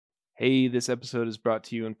Hey, this episode is brought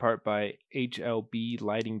to you in part by HLB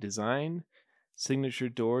Lighting Design, Signature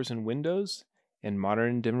Doors and Windows, and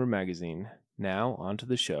Modern Dimmer Magazine. Now, on to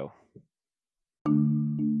the show.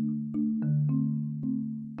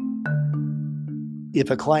 If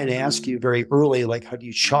a client asks you very early, like, how do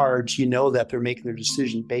you charge, you know that they're making their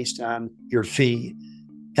decision based on your fee.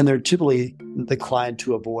 And they're typically the client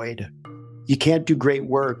to avoid. You can't do great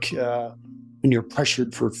work when you're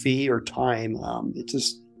pressured for fee or time. It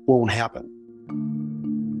just won't happen.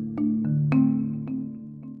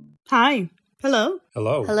 Hi. Hello.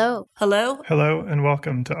 Hello. Hello. Hello. Hello, and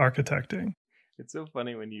welcome to Architecting. It's so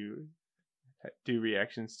funny when you do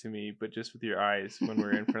reactions to me, but just with your eyes when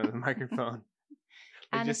we're in front of the microphone.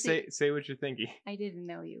 Like, Honestly, just say what you're thinking. I didn't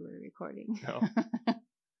know you were recording. No.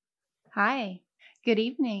 Hi. Good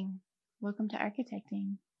evening. Welcome to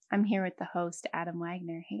Architecting. I'm here with the host, Adam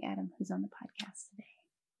Wagner. Hey, Adam, who's on the podcast today?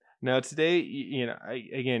 Now, today,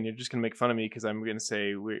 again, you're just going to make fun of me because I'm going to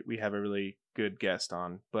say we have a really good guest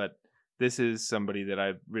on. But this is somebody that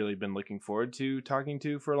I've really been looking forward to talking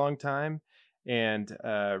to for a long time, and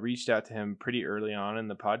reached out to him pretty early on in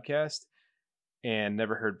the podcast and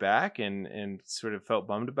never heard back and sort of felt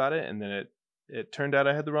bummed about it. And then it turned out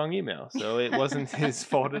I had the wrong email. So it wasn't his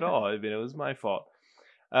fault at all. I mean, it was my fault.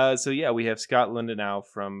 So yeah, we have Scott Lindenau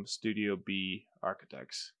from Studio B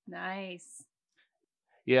Architects. Nice.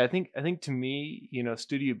 Yeah, I think to me,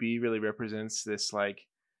 Studio B really represents this like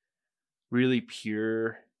really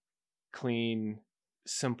pure, clean,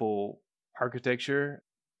 simple architecture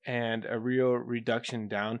and a real reduction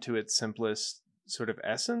down to its simplest sort of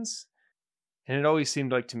essence. And it always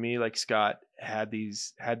seemed like to me like Scott had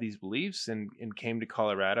these beliefs and came to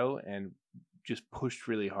Colorado and just pushed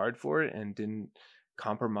really hard for it and didn't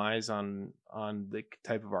compromise on the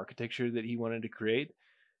type of architecture that he wanted to create.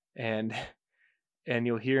 And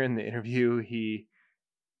you'll hear in the interview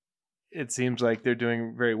it seems like they're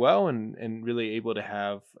doing very well and really able to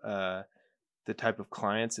have the type of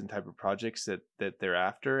clients and type of projects that they're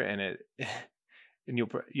after. And and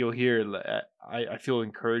you'll hear I feel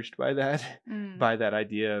encouraged by that, by that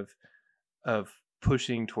idea of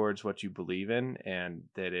pushing towards what you believe in, and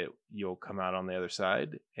that you'll come out on the other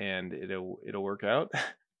side and it'll work out.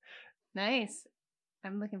 Nice.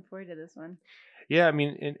 I'm looking forward to this one. Yeah, I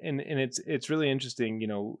mean, and it's really interesting.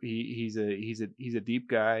 He's a deep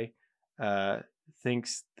guy,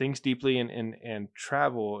 thinks deeply, and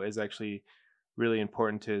travel is actually really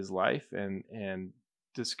important to his life, and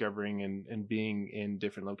discovering and being in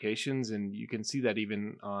different locations. And you can see that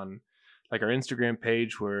even on like our Instagram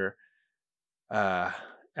page, where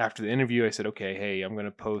after the interview I said, okay, hey, I'm going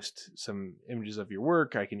to post some images of your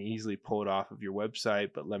work. I can easily pull it off of your website,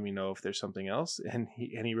 but let me know if there's something else. And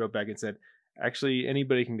he wrote back and said, actually,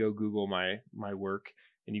 anybody can go Google my work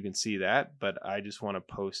and you can see that, but I just want to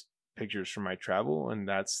post pictures from my travel, and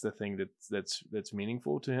that's the thing that's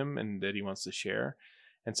meaningful to him and that he wants to share.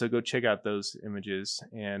 And so go check out those images.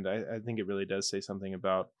 And I think it really does say something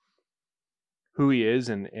about who he is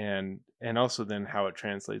and also then how it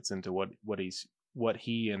translates into what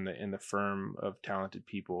he and the firm of talented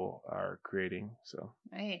people are creating. So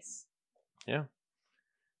Nice. Yeah.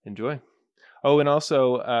 Enjoy. Oh, and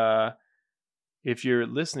also if you're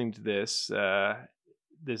listening to this,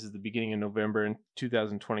 this is the beginning of November in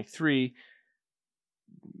 2023.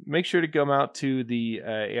 Make sure to come out to the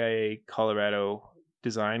AIA Colorado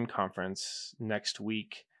Design Conference next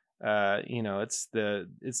week. It's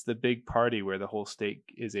the big party where the whole state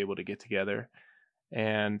is able to get together,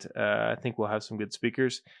 and I think we'll have some good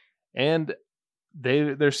speakers. And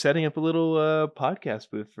they're setting up a little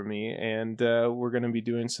podcast booth for me, and we're going to be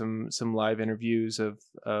doing some live interviews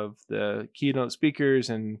of the keynote speakers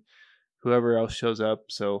and whoever else shows up.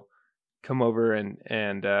 So come over and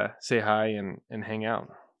say hi and hang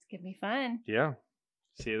out. It's gonna be fun. Yeah.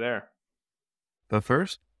 See you there. But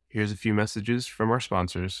first, here's a few messages from our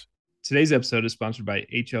sponsors. Today's episode is sponsored by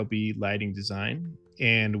HLB Lighting Design,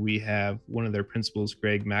 and we have one of their principals,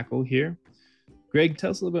 Greg Mackel, here. Greg,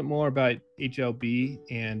 tell us a little bit more about HLB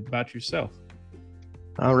and about yourself.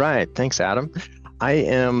 All right. Thanks, Adam. I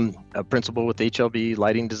am a principal with HLB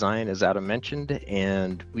Lighting Design, as Adam mentioned,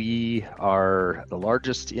 and we are the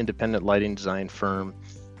largest independent lighting design firm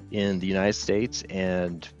in the United States,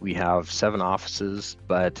 and we have 7 offices,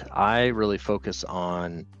 but I really focus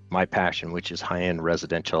on my passion, which is high-end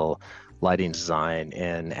residential lighting design.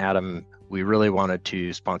 And Adam, we really wanted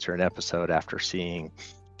to sponsor an episode after seeing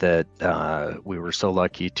that we were so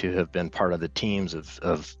lucky to have been part of the teams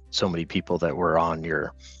of so many people that were on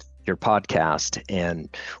your podcast. And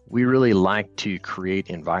we really like to create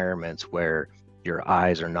environments where your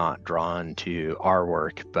eyes are not drawn to our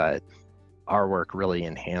work, but our work really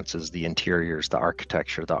enhances the interiors, the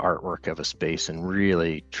architecture, the artwork of a space, and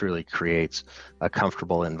really truly creates a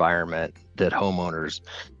comfortable environment that homeowners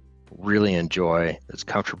really enjoy. It's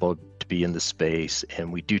comfortable to be in the space,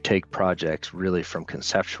 and we do take projects really from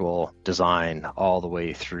conceptual design all the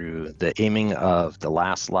way through the aiming of the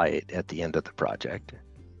last light at the end of the project.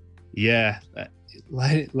 Yeah,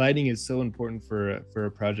 lighting is so important for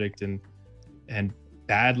a project, and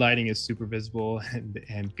bad lighting is super visible,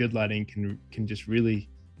 and good lighting can just really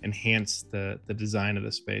enhance the design of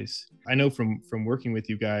the space. I know from working with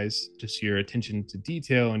you guys, just your attention to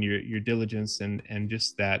detail and your diligence and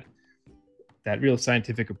just that real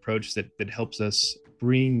scientific approach that helps us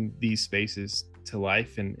bring these spaces to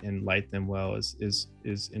life and light them well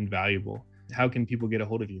is invaluable. How can people get a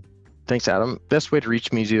hold of you? Thanks, Adam. Best way to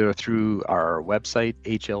reach me is either through our website,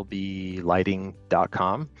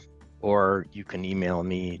 hlblighting.com, or you can email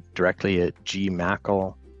me directly at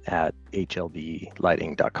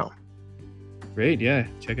gmackle@hlblighting.com. Great. Yeah.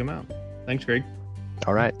 Check them out. Thanks, Greg.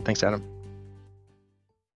 All right. Thanks, Adam.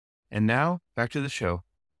 And now back to the show.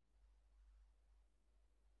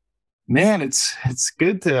 Man, it's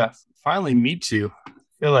good to finally meet you. I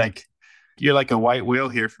feel like you're like a white whale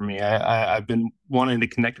here for me. I've been wanting to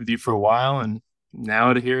connect with you for a while, and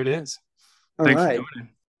now here it is. Thanks for joining.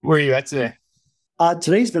 Where are you at today?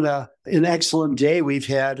 Today's been an excellent day. We've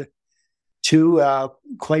had two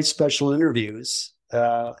quite special interviews,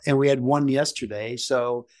 and we had one yesterday.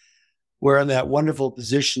 So we're in that wonderful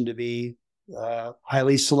position to be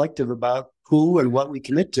highly selective about who and what we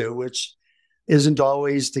commit to, which isn't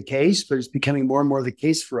always the case, but it's becoming more and more the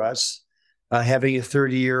case for us, having a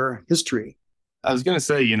 30-year history. I was going to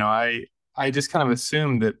say, I just kind of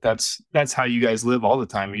assumed that's how you guys live all the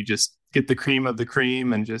time. You just get the cream of the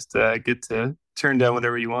cream and just get to turn down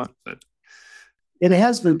whatever you want. But it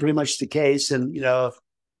has been pretty much the case. And,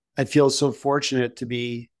 I feel so fortunate to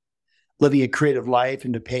be living a creative life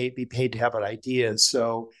and to be paid to have an idea.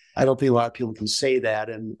 So I don't think a lot of people can say that.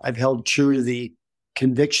 And I've held true to the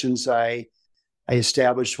convictions I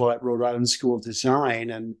established while at Rhode Island School of Design,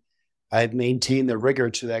 and I've maintained the rigor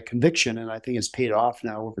to that conviction, and I think it's paid off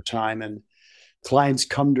now over time. And clients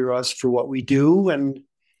come to us for what we do, and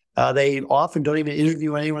they often don't even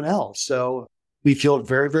interview anyone else. So we feel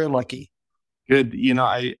very, very lucky. Good.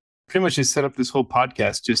 I pretty much just set up this whole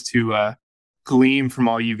podcast just to glean from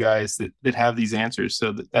all you guys that have these answers.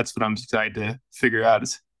 So that's what I'm excited to figure out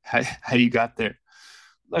is how you got there.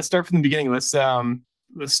 Let's start from the beginning. Let's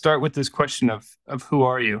start with this question of who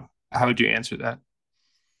are you? How would you answer that?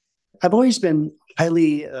 I've always been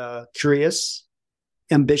highly curious,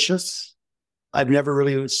 ambitious. I've never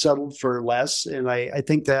really settled for less. And I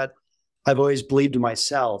think that I've always believed in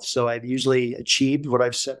myself. So I've usually achieved what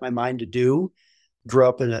I've set my mind to do. Grew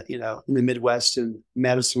up in in the Midwest in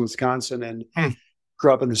Madison, Wisconsin, and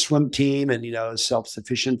grew up in the swim team and,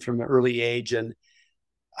 self-sufficient from an early age. And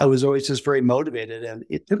I was always just very motivated. And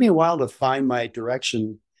it took me a while to find my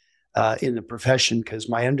direction in the profession, because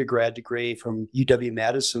my undergrad degree from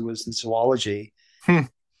UW-Madison was in zoology. I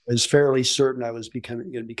was fairly certain I was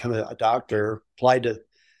going to become a doctor. Applied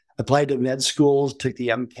to med school, took the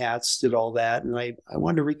MCATs, did all that, and I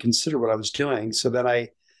wanted to reconsider what I was doing. So then I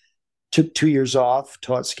took 2 years off,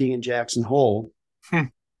 taught skiing in Jackson Hole,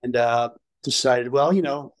 and decided,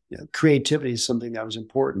 creativity is something that was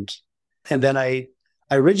important. And then I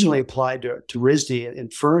originally applied to RISD in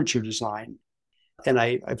furniture design. And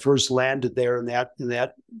I first landed there in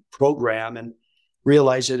that program and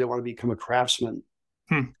realized I didn't want to become a craftsman.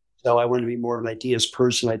 So I wanted to be more of an ideas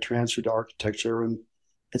person. I transferred to architecture, and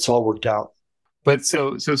it's all worked out. But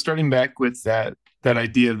so starting back with that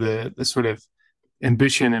idea of the sort of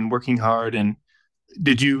ambition and working hard, and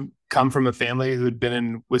did you come from a family who had been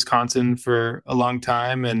in Wisconsin for a long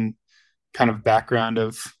time and kind of background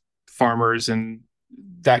of farmers and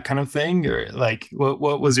that kind of thing? Or like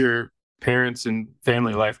what was your parents and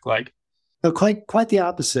family life like? No, quite the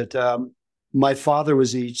opposite. My father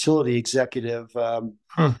was a utility executive,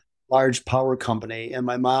 large power company, and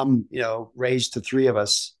my mom, raised the three of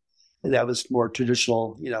us. And that was more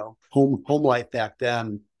traditional, home life back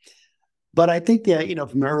then. But I think that,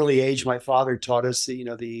 from an early age, my father taught us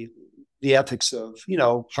the ethics of,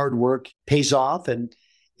 hard work pays off, and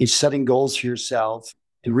it's setting goals for yourself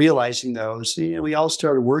and realizing those. We all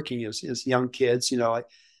started working as young kids.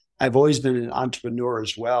 I've always been an entrepreneur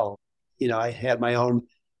as well. I had my own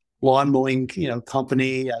lawn mowing,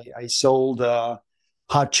 company. I sold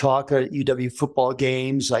hot chocolate at UW football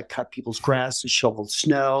games. I cut people's grass and shoveled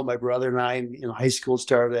snow. My brother and I in high school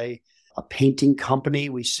started a painting company.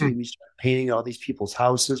 We started painting all these people's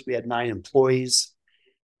houses. We had 9 employees.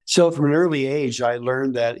 So from an early age, I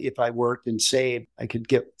learned that if I worked and saved, I could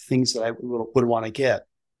get things that I would want to get.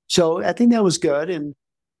 So I think that was good. And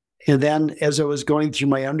then as I was going through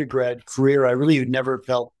my undergrad career, I really never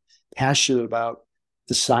felt passionate about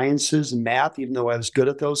the sciences and math, even though I was good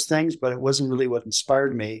at those things, but it wasn't really what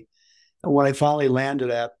inspired me. And when I finally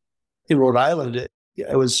landed in Rhode Island,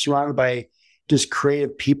 I was surrounded by just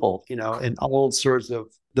creative people, and all sorts of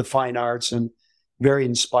the fine arts, and very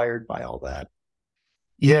inspired by all that.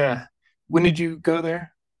 Yeah. When did you go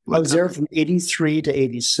there? I was there from 83 to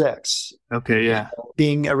 86. Okay, yeah.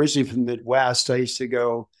 Being originally from the Midwest, I used to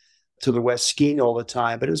go to the West skiing all the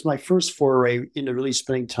time, but it was my first foray into really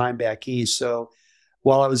spending time back east. So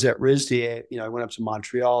while I was at RISD, I went up to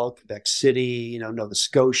Montreal, Quebec City, Nova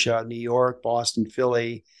Scotia, New York, Boston,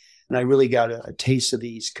 Philly, and I really got a taste of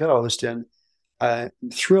the East Coast. And I'm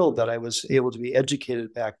thrilled that I was able to be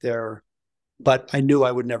educated back there, but I knew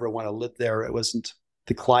I would never want to live there. It wasn't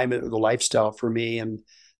the climate or the lifestyle for me. And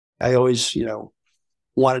I always,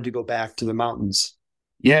 wanted to go back to the mountains.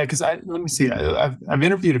 Yeah, because let me see. I've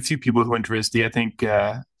interviewed a few people who went to RISD. I think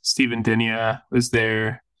Stephen Dinia was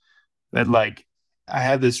there. But I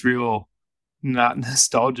had this real, not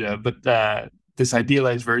nostalgia, but this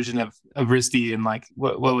idealized version of RISD and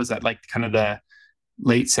what was that, kind of the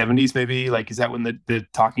late 70s maybe? Is that when the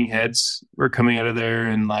Talking Heads were coming out of there,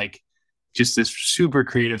 and just this super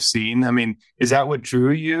creative scene? I mean, is that what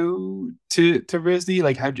drew you to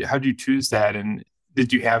RISD? How'd you choose that, and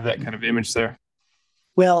did you have that kind of image there?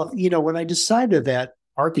 Well, when I decided that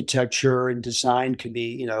architecture and design could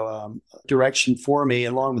be, direction for me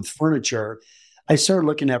along with furniture, I started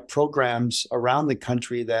looking at programs around the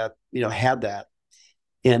country that, had that.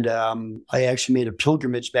 And I actually made a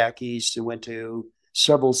pilgrimage back east and went to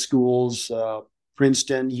several schools,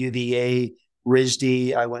 Princeton, UVA,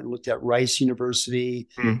 RISD. I went and looked at Rice University,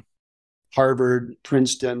 Harvard,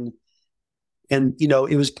 Princeton. And,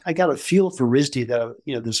 I got a feel for RISD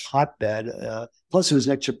that, this hotbed, plus it was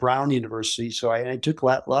next to Brown University. So I took a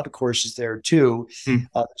lot of courses there too.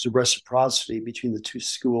 There's a reciprocity between the two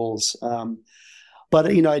schools.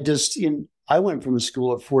 But, I went from a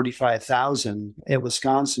school of 45,000 at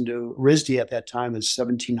Wisconsin to RISD at that time was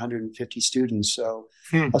 1,750 students. So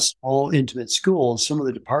a small, intimate school. Some of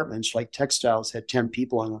the departments, like textiles, had 10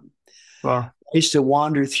 people in them. Wow. I used to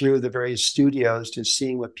wander through the various studios to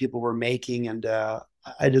seeing what people were making. And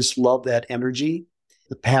I just love that energy,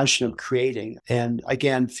 the passion of creating. And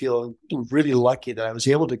again, feel really lucky that I was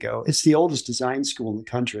able to go. It's the oldest design school in the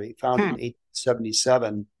country, founded in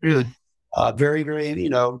 1877. Really? Very, very,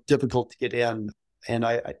 difficult to get in. And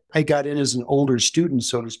I got in as an older student,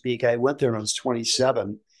 so to speak. I went there when I was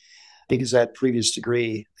 27 because I had a previous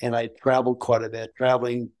degree, and I traveled quite a bit.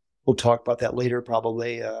 Traveling, we'll talk about that later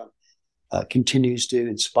probably, continues to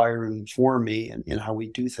inspire and inform me in how we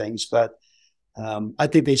do things. But I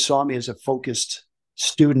think they saw me as a focused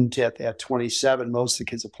student at 27. Most of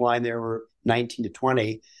the kids applying there were 19 to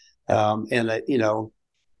 20. And I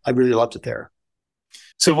really loved it there.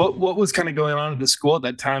 So what was kind of going on at the school at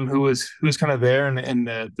that time? Who was kind of there, and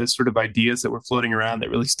the sort of ideas that were floating around that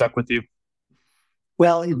really stuck with you?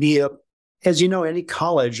 Well, as you know, any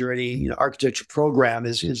college or any architecture program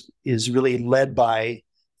is really led by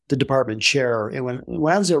the department chair. And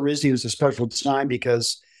when I was at RISD, it was a special time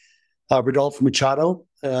because Rodolfo Machado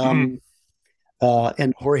and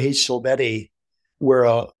Jorge Silvetti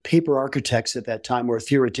were paper architects at that time, were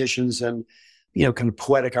theoreticians and kind of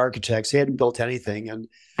poetic architects. They hadn't built anything. And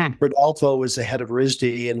Rodolfo was the head of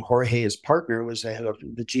RISD, and Jorge, his partner, was the head of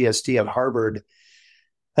the GSD at Harvard.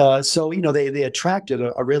 So they attracted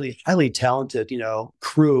a really highly talented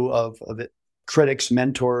crew of critics,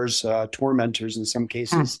 mentors, tormentors in some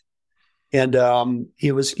cases. And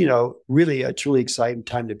it was, really a truly exciting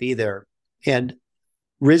time to be there. And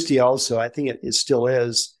RISD also, I think it still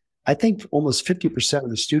is, I think almost 50% of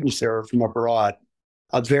the students there are from abroad,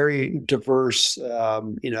 a very diverse,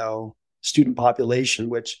 student population,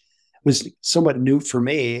 which was somewhat new for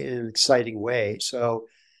me in an exciting way. So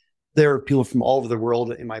there are people from all over the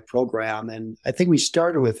world in my program. And I think we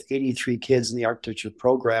started with 83 kids in the architecture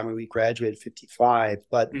program, and we graduated 55.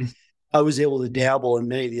 But I was able to dabble in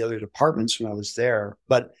many of the other departments when I was there.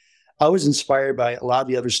 But I was inspired by a lot of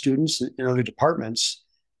the other students in other departments.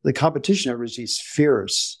 The competition at RISD is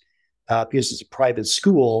fierce because it's a private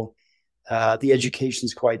school. The education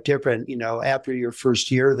is quite different. After your first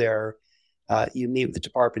year there, you meet with the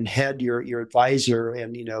department head, your advisor,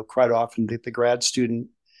 and, quite often the grad student,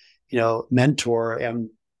 mentor. And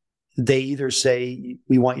they either say,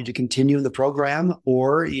 we want you to continue in the program,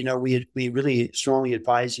 or, we really strongly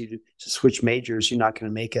advise you to switch majors. You're not going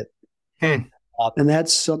to make it. And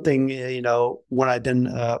that's something, when I've been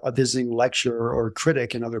a visiting lecturer or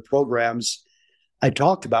critic in other programs, I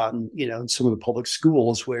talked about, in some of the public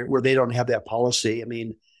schools where they don't have that policy. I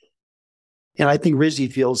mean, and I think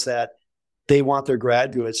RISD feels that they want their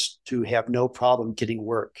graduates to have no problem getting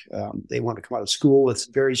work. They want to come out of school with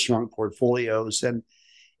very strong portfolios. And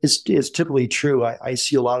it's typically true. I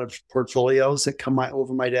see a lot of portfolios that come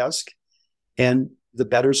over my desk, and the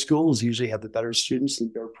better schools usually have the better students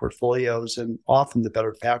and better portfolios, and often the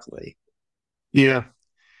better faculty. Yeah.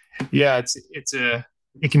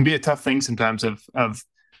 It can be a tough thing sometimes of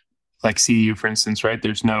like CU, for instance, right?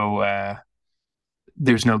 There's no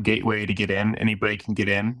gateway to get in. Anybody can get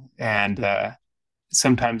in. And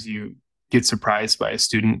sometimes you get surprised by a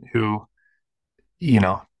student who,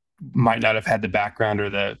 might not have had the background or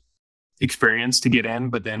the experience to get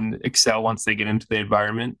in, but then excel once they get into the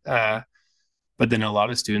environment. But then a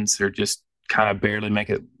lot of students are just kind of barely make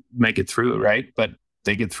it through, right? But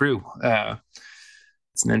they get through.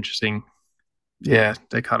 It's an interesting,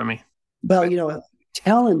 dichotomy. Well,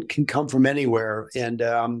 talent can come from anywhere. And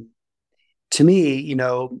to me,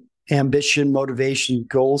 ambition, motivation,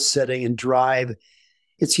 goal setting, and drive,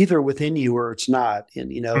 it's either within you or it's not.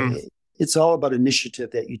 And, it's all about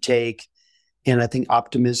initiative that you take. And I think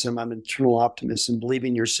optimism, I'm internal optimism, believing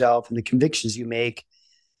in yourself and the convictions you make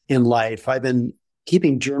in life. I've been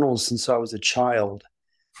keeping journals since I was a child.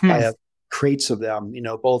 I have crates of them,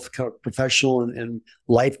 both kind of professional and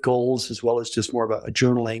life goals, as well as just more of a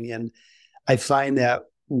journaling. And I find that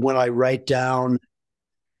when I write down,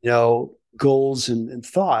 goals and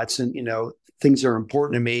thoughts and, things that are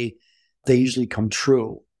important to me, they usually come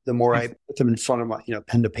true. The more I put them in front of my,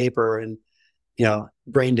 pen to paper and,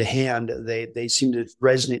 brain to hand, they seem to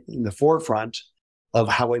resonate in the forefront of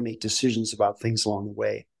how I make decisions about things along the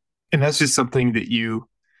way. And that's just something that you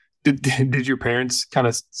did your parents kind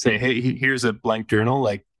of say, hey, here's a blank journal,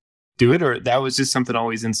 like do it? Or that was just something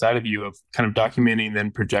always inside of you of kind of documenting and then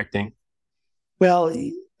projecting? Well,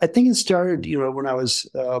 I think it started, when I was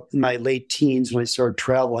in my late teens, when I started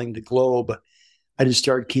traveling the globe. I just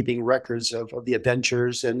started keeping records of the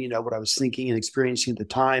adventures and, what I was thinking and experiencing at the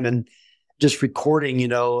time, and just recording,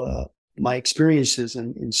 my experiences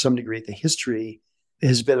and in some degree, the history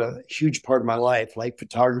has been a huge part of my life. Light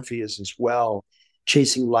photography is as well.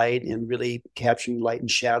 Chasing light and really capturing light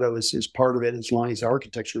and shadow is part of it, as long as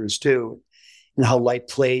architecture is too, and how light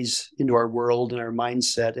plays into our world and our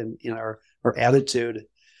mindset and in our attitude.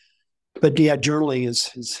 But yeah, journaling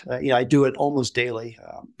is I do it almost daily.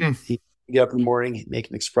 You get up in the morning, make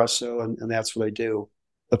an espresso, and that's what I do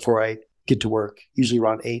before I get to work, usually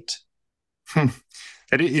around 8.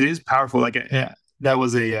 It is powerful. Like that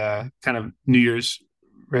was a kind of New Year's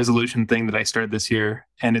resolution thing that I started this year,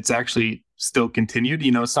 and it's actually still continued.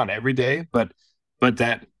 It's not every day, but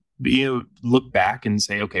that look back and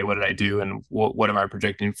say, okay, what did I do, and what am I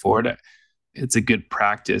projecting forward? It's a good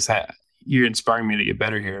practice. You're inspiring me to get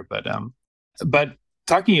better here. But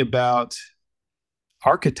talking about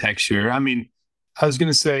architecture, I mean, I was going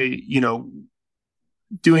to say,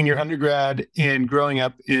 doing your undergrad and growing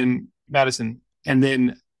up in Madison, and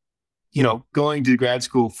then, going to grad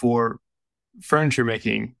school for furniture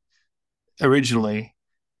making originally,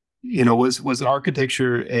 was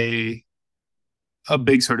architecture a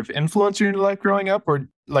big sort of influence in your life growing up, or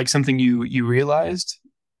like something you realized,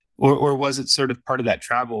 or was it sort of part of that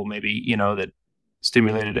travel maybe, that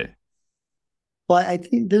stimulated it? Well, I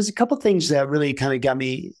think there's a couple of things that really kind of got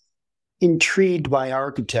me intrigued by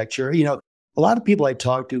architecture. A lot of people I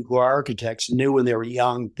talked to who are architects knew when they were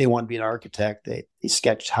young they wanted to be an architect. They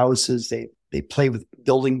sketched houses. They play with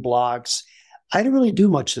building blocks. I didn't really do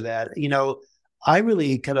much of that. I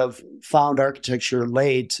really kind of found architecture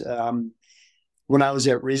late when I was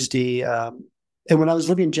at RISD. And when I was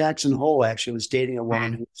living in Jackson Hole, actually, I was dating a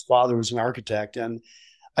woman whose father was an architect. And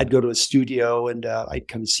I'd go to a studio and I'd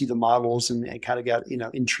kind of see the models and kind of got,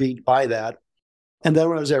 intrigued by that. And then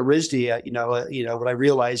when I was at RISD, when I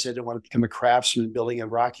realized I didn't want to become a craftsman building a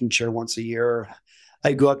rocking chair once a year,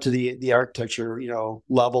 I'd go up to the architecture,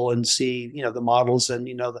 level and see, the models. And,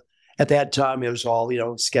 at that time, it was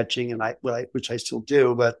all, sketching and which I still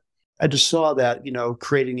do. But I just saw that,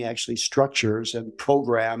 creating actually structures and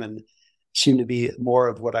program and seemed to be more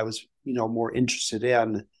of what I was, more interested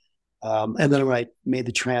in. And then when I made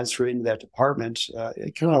the transfer into that department,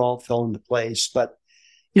 it kind of all fell into place. But,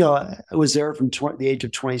 I was there from the age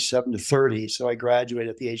of 27 to 30. So I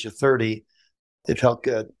graduated at the age of 30. It felt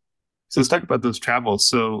good. So let's talk about those travels.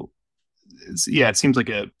 So, it seems like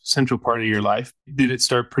a central part of your life. Did it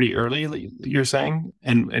start pretty early, you're saying?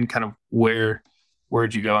 And kind of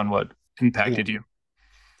where'd you go and what impacted you?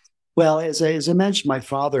 Well, as I mentioned, my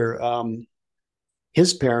father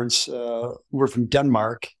his parents were from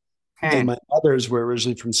Denmark, and my mothers were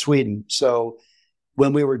originally from Sweden. So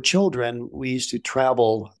when we were children, we used to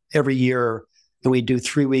travel every year, and we'd do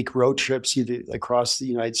 3-week road trips either across the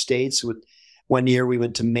United States. One year we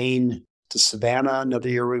went to Maine to Savannah. Another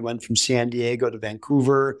year we went from San Diego to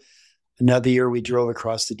Vancouver. Another year we drove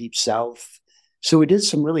across the deep South. So we did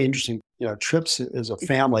some really interesting, trips as a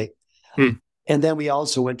family. And then we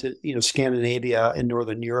also went to, Scandinavia and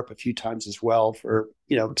Northern Europe a few times as well for,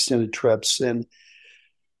 extended trips. And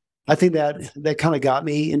I think that kind of got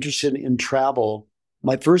me interested in travel.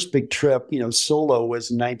 My first big trip, solo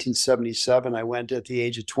was in 1977. I went at the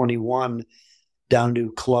age of 21 down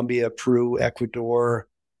to Colombia, Peru, Ecuador,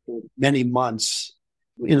 for many months.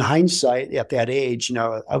 In hindsight, at that age,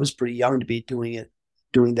 I was pretty young to be doing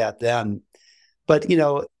that then. But,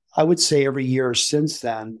 I would say every year since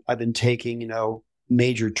then, I've been taking,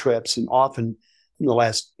 major trips, and often in the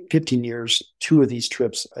last 15 years, 2 of these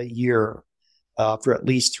trips a year for at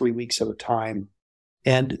least 3 weeks at a time.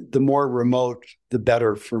 And the more remote, the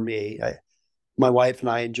better for me. My wife and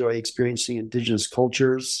I enjoy experiencing indigenous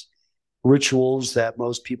cultures, rituals that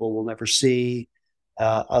most people will never see.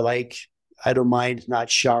 I don't mind not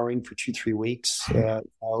showering for 2-3 weeks,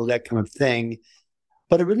 all that kind of thing.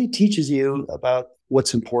 But it really teaches you about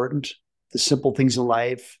what's important, the simple things in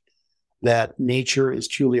life, that nature is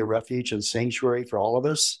truly a refuge and sanctuary for all of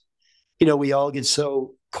us. We all get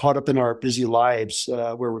so caught up in our busy lives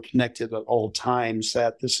where we're connected at all times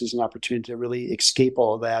that this is an opportunity to really escape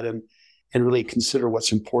all of that and really consider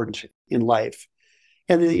what's important in life.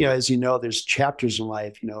 And, as there's chapters in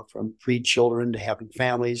life, from pre-children to having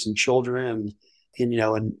families and children.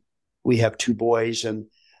 And we have 2 boys. And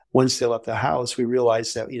once they left the house, we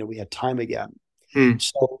realized that, we had time again.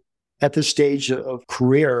 So at this stage of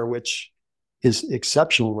career, which is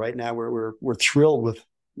exceptional right now, where we're thrilled with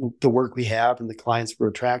the work we have and the clients we're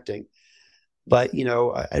attracting. But,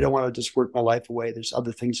 I don't want to just work my life away. There's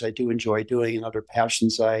other things I do enjoy doing and other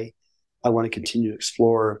passions I want to continue to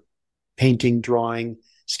explore: painting, drawing,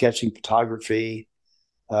 sketching, photography,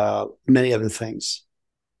 many other things.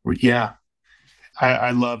 Yeah.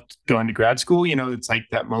 I loved going to grad school. It's like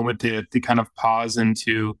that moment to kind of pause and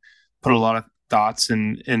to put a lot of thoughts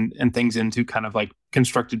and things into kind of like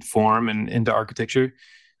constructed form and into architecture.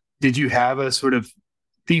 Did you have a sort of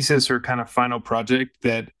thesis or kind of final project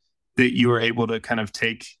that you were able to kind of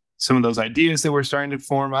take some of those ideas that were starting to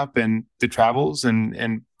form up and the travels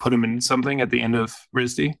and put them in something at the end of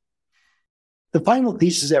RISD? The final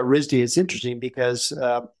thesis at RISD is interesting because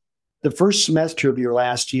the first semester of your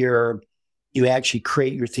last year, you actually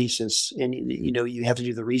create your thesis, and you have to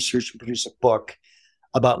do the research and produce a book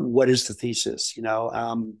about what is the thesis.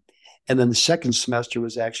 And then the second semester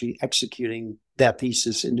was actually executing that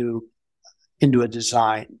thesis into a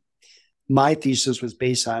design. My thesis was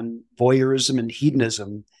based on voyeurism and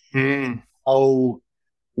hedonism, how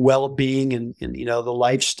well-being and the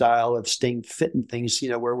lifestyle of staying fit and things,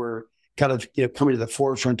 where we're kind of coming to the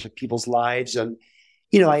forefront of people's lives. And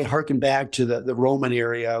I harken back to the Roman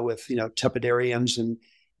area with tepidariums and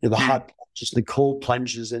the hot plunges, the cold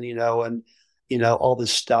plunges, and all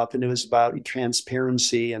this stuff. And it was about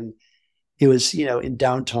transparency. And it was in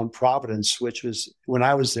downtown Providence, which was, when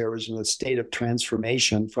I was there, was in a state of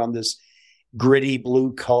transformation from this gritty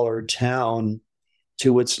blue colored town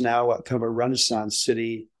to what's now kind of a Renaissance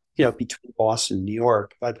city, between Boston and New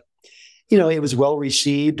York. But it was well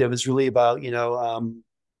received. It was really about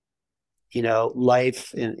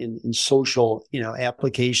life and social,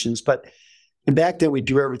 applications. And back then we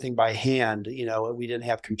do everything by hand. We didn't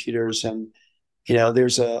have computers, and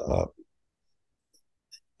there's a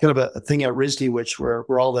kind of a thing at RISD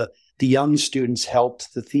where all the young students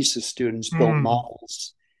helped the thesis students build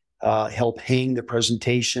models, help hang the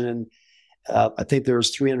presentation. And I think there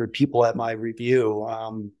was 300 people at my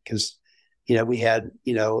review because we had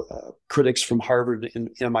critics from Harvard and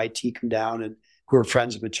MIT come down and who were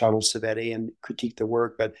friends of Machado Savetti and critique the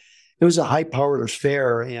work. But it was a high-powered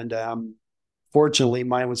affair, and fortunately,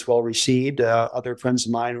 mine was well received. Other friends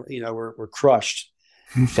of mine, were crushed.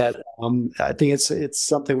 But I think it's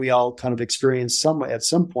something we all kind of experienced at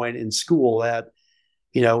some point in school that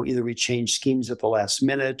either we changed schemes at the last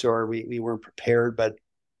minute or we weren't prepared. But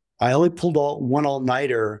I only pulled one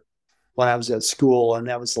all-nighter when I was at school, and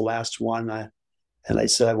that was the last one. And I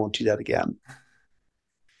said I won't do that again.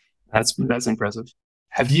 That's impressive.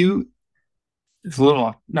 Have you? It's a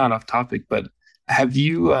little not off topic, but have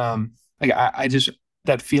you? I just,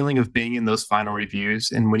 that feeling of being in those final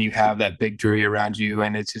reviews, and when you have that big jury around you,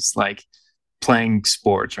 and it's just like playing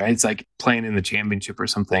sports, right? It's like playing in the championship or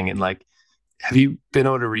something. And like, have you been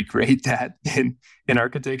able to recreate that in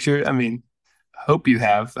architecture? I mean, hope you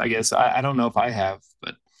have, I guess. I don't know if I have,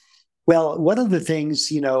 but Well, one of the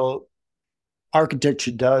things,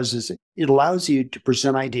 architecture does is it allows you to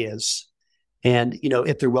present ideas. And,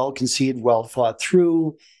 if they're well conceived, well thought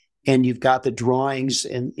through, and you've got the drawings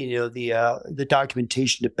and, the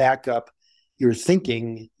documentation to back up your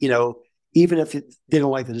thinking, even if they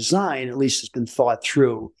don't like the design, at least it's been thought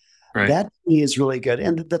through. right. That to me is really good.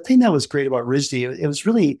 And the thing that was great about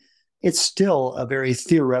RISD, it's still a very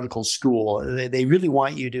theoretical school. They really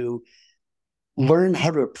want you to learn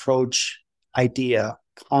how to approach idea,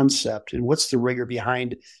 concept, and what's the rigor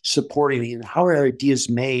behind supporting it, and how are ideas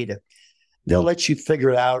made. They'll let you figure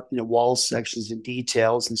it out, wall sections and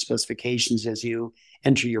details and specifications as you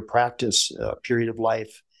enter your practice period of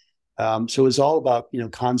life. So it's all about,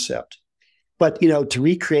 concept. But, to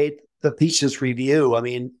recreate the thesis review, I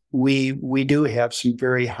mean, we do have some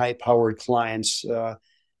very high-powered clients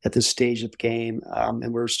at this stage of the game.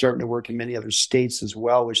 And we're starting to work in many other states as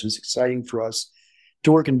well, which is exciting for us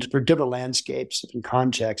to work for different landscapes and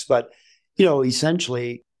contexts. But,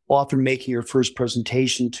 essentially, often making your first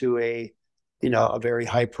presentation to a very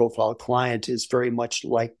high profile client is very much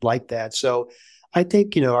like that. So I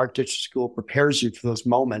think, architecture school prepares you for those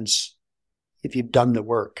moments if you've done the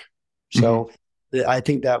work. So I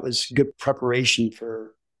think that was good preparation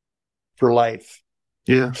for life.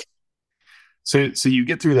 Yeah. So you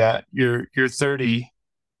get through that. You're 30.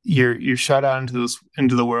 You're shot out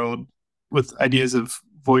into the world with ideas of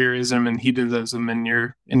voyeurism and hedonism in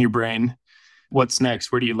your brain. What's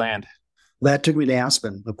next? Where do you land? That took me to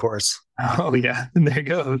Aspen, of course. Oh yeah, and there you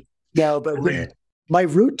go. No, but my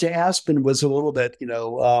route to Aspen was a little bit,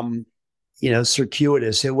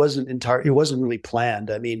 circuitous. It wasn't really planned.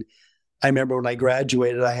 I mean, I remember when I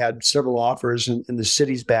graduated, I had several offers in the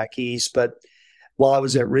cities back east. But while I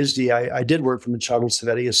was at RISD, I did work for Machado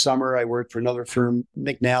Savetti a summer. I worked for another firm,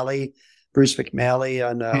 Bruce McNally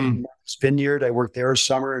on Martha's Vineyard. I worked there a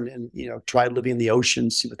summer and tried living in the ocean,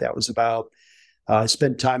 see what that was about. I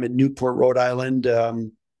spent time in Newport, Rhode Island,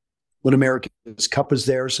 when America's Cup was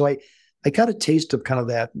there. So I got a taste of kind of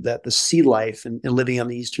that the sea life and living on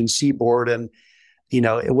the Eastern Seaboard. And,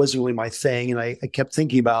 it wasn't really my thing. And I kept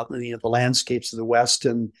thinking about, the landscapes of the West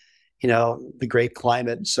and, the great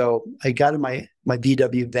climate. So I got in my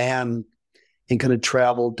VW van and kind of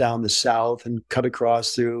traveled down the South and cut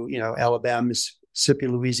across through, Alabama, Mississippi,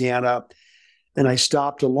 Louisiana. And I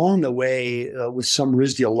stopped along the way with some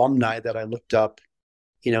RISD alumni that I looked up,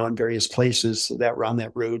 in various places that were on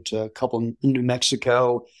that route, a couple in New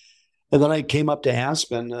Mexico. And then I came up to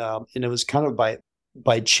Aspen, and it was kind of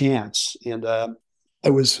by chance. And I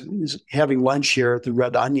was having lunch here at the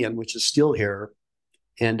Red Onion, which is still here.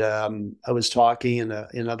 And I was talking, and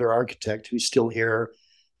another architect who's still here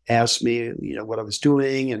asked me, what I was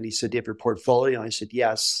doing. And he said, "Do you have your portfolio?" And I said,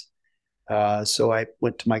 "Yes." So I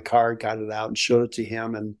went to my car, got it out, and showed it to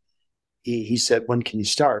him. And he said, "When can you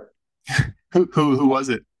start?" Who was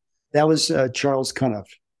it? That was Charles Cuniff.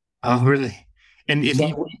 Oh, really? And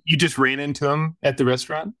you just ran into him at the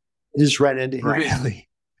restaurant? I just ran into him. Really?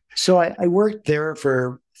 So I worked there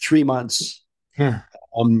for 3 months,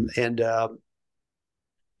 and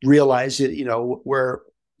realized that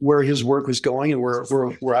where his work was going and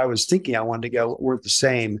where I was thinking I wanted to go weren't the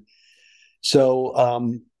same. So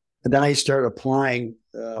and then I started applying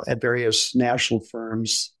at various national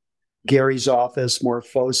firms, Gary's office,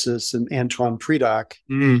 Morphosis, and Antoine Predock.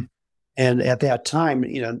 And at that time,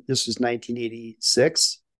 this was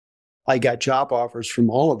 1986, I got job offers from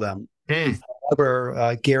all of them.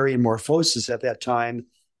 However, Gary and Morphosis at that time,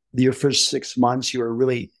 your first 6 months, you were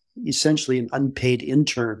really essentially an unpaid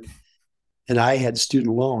intern. And I had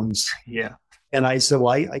student loans. Yeah. And I said,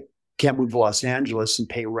 well, I can't move to Los Angeles and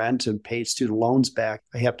pay rent and pay student loans back.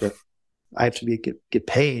 I have to get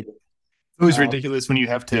paid. It was ridiculous when you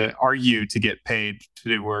have to argue to get paid to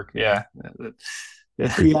do work. Yeah.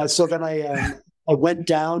 Yeah. So then I went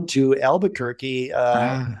down to Albuquerque.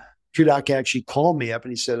 Predock actually called me up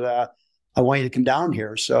and he said, "I want you to come down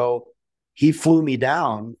here." So he flew me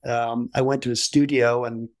down. I went to his studio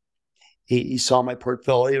and he saw my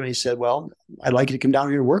portfolio and he said, "Well, I'd like you to come down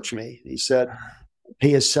here and work for me." He said,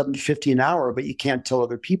 "Pay us $7.50 an hour, but you can't tell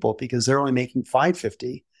other people because they're only making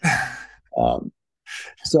 $5.50."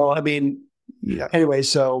 So, I mean, anyway,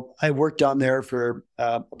 so I worked down there for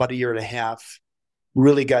about a year and a half,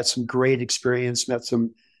 really got some great experience, met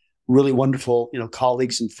some really wonderful,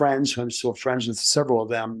 colleagues and friends who I'm still friends with several of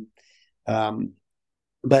them.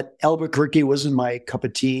 But Albuquerque wasn't my cup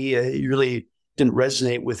of tea. It really didn't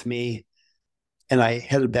resonate with me. And I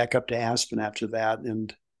headed back up to Aspen after that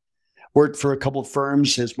and worked for a couple of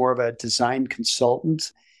firms as more of a design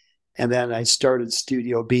consultant. And then I started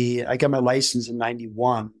Studio B. I got my license in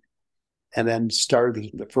 91 and then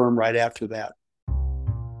started the firm right after that.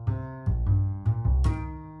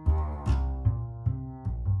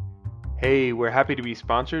 Hey, we're happy to be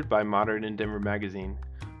sponsored by Modern in Denver magazine.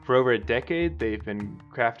 For over a decade, they've been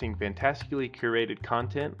crafting fantastically curated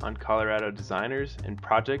content on Colorado designers and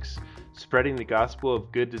projects, spreading the gospel of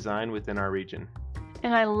good design within our region.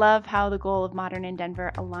 And I love how the goal of Modern in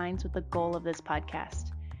Denver aligns with the goal of this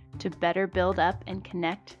podcast, to better build up and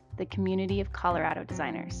connect the community of Colorado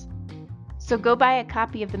designers. So go buy a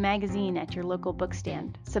copy of the magazine at your local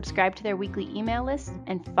bookstand, subscribe to their weekly email list,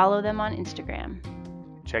 and follow them on Instagram.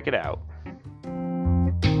 Check it out.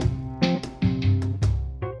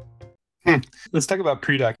 Let's talk about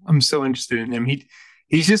Predoc. I'm so interested in him.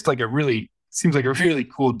 He's just like seems like a really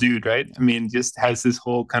cool dude, right? I mean, just has this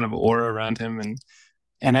whole kind of aura around him.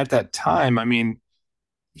 And at that time, I mean,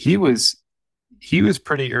 he was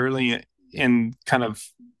pretty early in kind of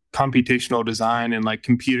computational design and like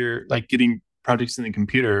computer, like getting projects in the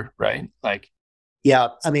computer, right? Like, yeah,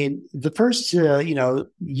 I mean, the first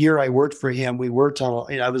year I worked for him, we worked on.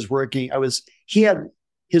 He had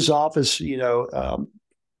his office.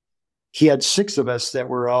 He had 6 of us that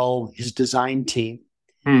were all his design team,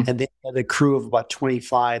 and they had a crew of about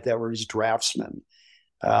 25 that were his draftsmen.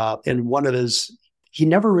 And he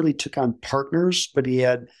never really took on partners, but he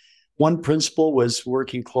had one principal was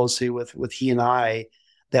working closely with he and I.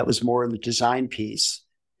 That was more in the design piece.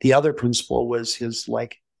 The other principal was his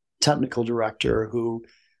like technical director who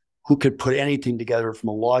could put anything together from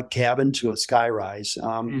a log cabin to a skyrise.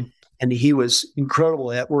 And he was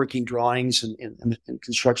incredible at working drawings and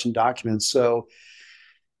construction documents. So,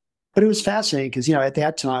 but it was fascinating because, at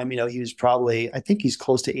that time, he was probably, I think he's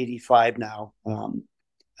close to 85 now.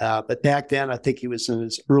 But back then, I think he was in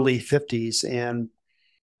his early 50s. And,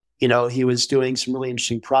 he was doing some really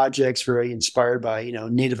interesting projects, very inspired by,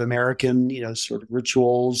 Native American, sort of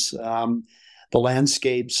rituals, the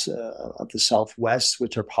landscapes of the Southwest,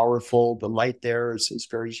 which are powerful. The light there is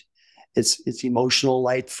very, it's emotional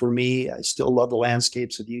light for me. I still love the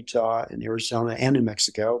landscapes of Utah and Arizona and New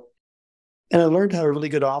Mexico. And I learned how a really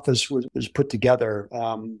good office was put together.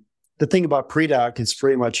 The thing about Predoc is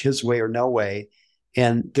pretty much his way or no way.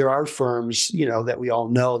 And there are firms, that we all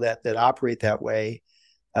know that operate that way.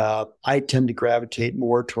 I tend to gravitate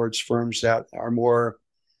more towards firms that are more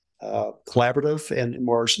collaborative and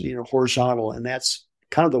more, horizontal. And that's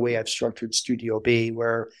kind of the way I've structured Studio B,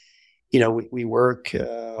 where we work,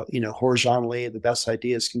 horizontally. The best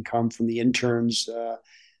ideas can come from the interns.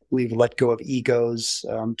 We've let go of egos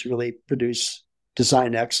to really produce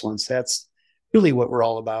design excellence. That's really what we're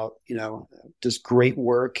all about, just great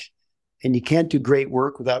work. And you can't do great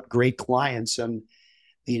work without great clients. And,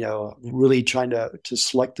 really trying to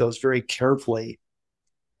select those very carefully.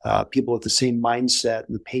 People with the same mindset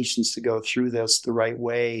and the patience to go through this the right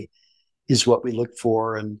way is what we look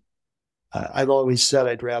for. And I've always said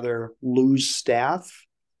I'd rather lose staff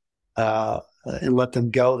and let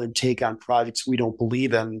them go than take on projects we don't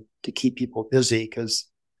believe in to keep people busy, because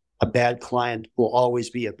a bad client will always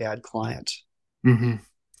be a bad client. Mm-hmm.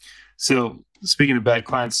 So speaking of bad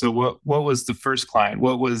clients, so what was the first client?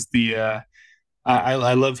 What was the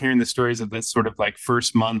I love hearing the stories of this sort of like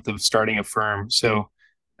first month of starting a firm. So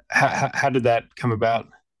how did that come about?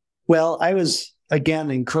 Well, I was, again,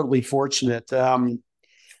 incredibly fortunate.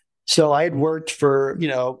 So I had worked for,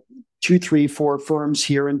 2, 3, 4 firms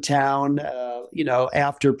here in town,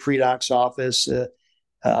 after Predoc's office.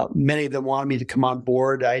 Many of them wanted me to come on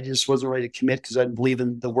board. I just wasn't ready to commit because I didn't believe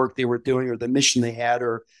in the work they were doing or the mission they had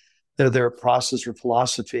or their process or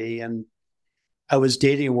philosophy. And I was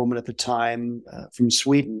dating a woman at the time from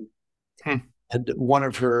Sweden. And one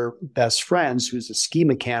of her best friends, who's a ski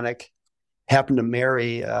mechanic, happened to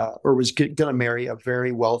marry or was going to marry a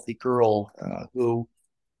very wealthy girl who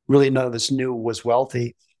really none of us knew was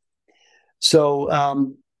wealthy.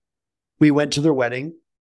 So we went to their wedding,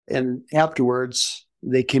 and afterwards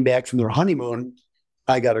they came back from their honeymoon.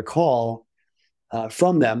 I got a call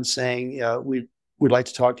from them saying, we'd like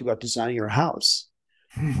to talk to you about designing your house.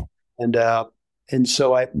 And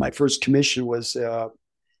so my first commission was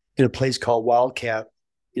in a place called Wildcat,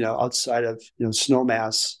 outside of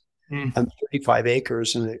Snowmass, on 35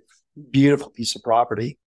 acres and a beautiful piece of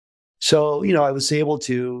property. So, I was able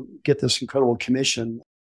to get this incredible commission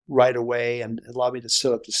right away and allowed me to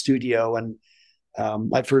set up the studio. And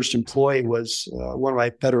my first employee was one of my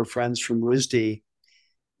better friends from RISD,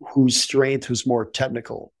 whose strength was more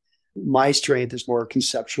technical. My strength is more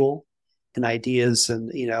conceptual and ideas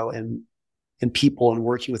and people and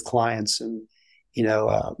working with clients and,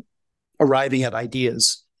 arriving at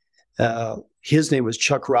ideas. his name was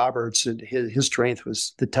Chuck Roberts, and his strength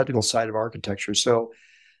was the technical side of architecture. So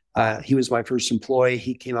he was my first employee.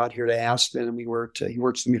 He came out here to Aspen, and we worked. He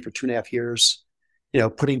worked with me for 2.5 years,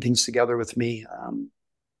 putting things together with me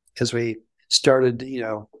as we started,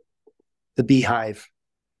 the Beehive.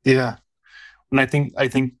 Yeah. And I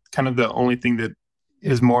think kind of the only thing that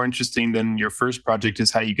is more interesting than your first project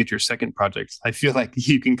is how you get your second project. I feel like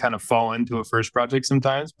you can kind of fall into a first project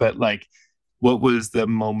sometimes, but like, what was the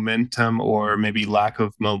momentum or maybe lack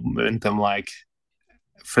of momentum like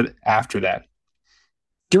for after that?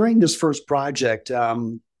 During this first project,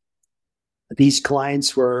 these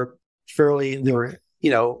clients were they were,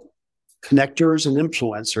 connectors and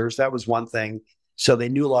influencers. That was one thing. So they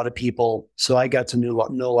knew a lot of people. So I got to know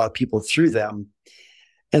a lot of people through them.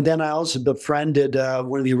 And then I also befriended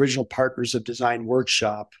one of the original partners of Design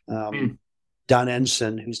Workshop, Don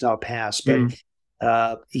Ensign, who's now passed. But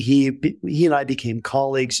he and I became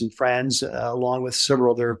colleagues and friends, along with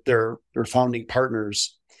several of their founding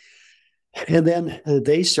partners. And then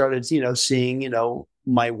they started, seeing,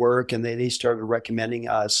 my work, and they started recommending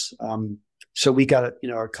us. So we got,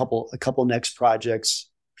 a couple next projects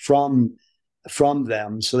from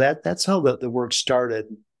them. So that's how the work started.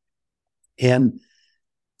 And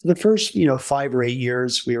for the first, 5 or 8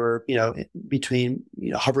 years, we were,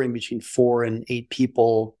 hovering between 4 and 8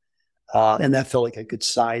 people. And that felt like a good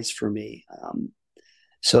size for me.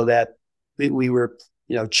 So that we were,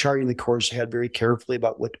 charting the course ahead very carefully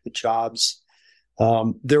about what jobs.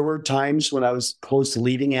 There were times when I was close to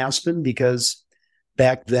leaving Aspen because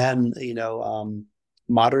back then,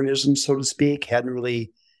 modernism, so to speak, hadn't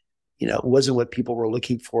really, wasn't what people were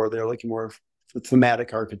looking for. They were looking more for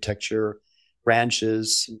thematic architecture,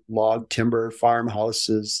 ranches, log timber,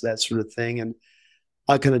 farmhouses, that sort of thing. And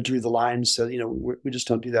I kind of drew the line and said, we just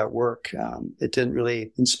don't do that work. It didn't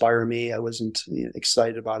really inspire me. I wasn't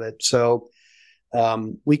excited about it. So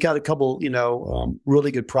we got a couple,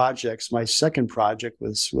 really good projects. My second project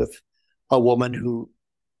was with a woman who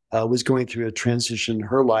was going through a transition in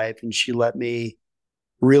her life, and she let me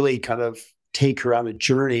really kind of take her on a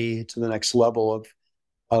journey to the next level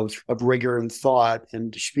of rigor and thought.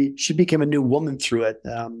 And she became a new woman through it,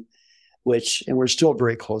 and we're still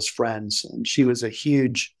very close friends. And she was a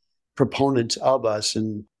huge proponent of us.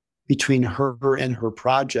 And between her and her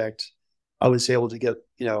project, I was able to get,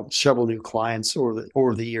 several new clients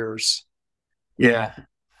over the years. Yeah.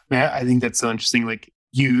 Man, I think that's so interesting. Like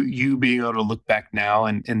you being able to look back now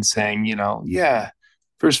and saying,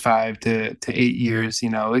 first 5 to 8 years,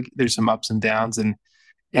 there's some ups and downs.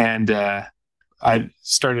 And I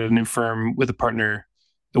started a new firm with a partner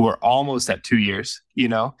that we're almost at 2 years,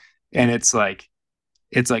 and it's like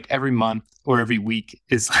every month or every week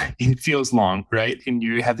is like, it feels long, right? And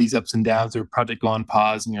you have these ups and downs, or project go on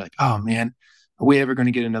pause, and you're like, oh man, are we ever going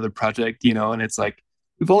to get another project? And it's like,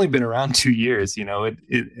 we've only been around 2 years,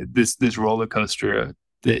 this roller coaster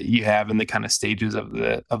that you have in the kind of stages of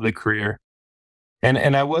the career.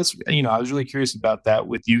 And I was really curious about that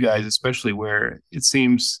with you guys, especially where it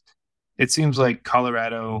seems like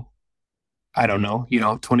Colorado, I don't know,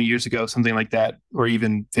 20 years ago, something like that, or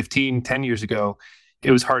even 10 years ago, it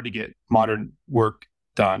was hard to get modern work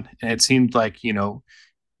done. And it seemed like,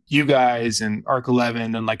 you guys and Arc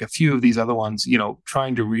 11 and like a few of these other ones,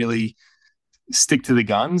 trying to really stick to the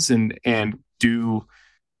guns and do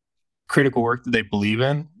critical work that they believe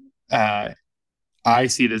in. I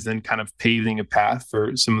see it as then kind of paving a path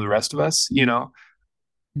for some of the rest of us,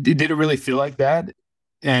 Did it really feel like that?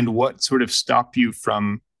 And what sort of stopped you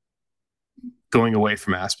from going away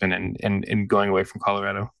from Aspen and going away from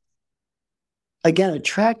Colorado? Again,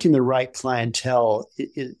 attracting the right clientele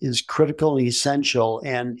is critical and essential.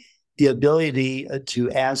 And the ability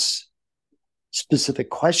to ask specific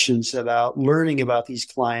questions about learning about these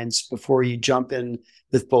clients before you jump in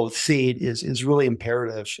with both feet is really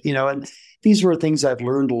imperative. And these were things I've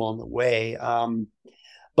learned along the way.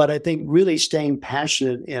 But I think really staying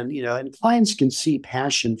passionate and clients can see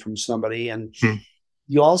passion from somebody, and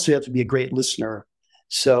you also have to be a great listener.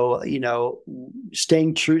 So,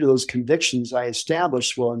 staying true to those convictions I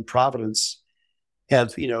established while in Providence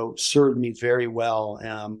have, served me very well.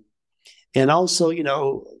 And also,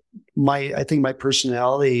 I think my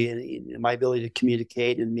personality and my ability to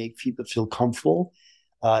communicate and make people feel comfortable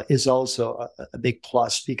is also a big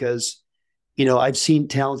plus, because, I've seen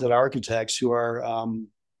talented architects who are,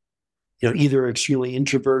 either extremely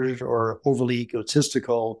introverted or overly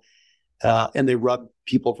egotistical, and they rub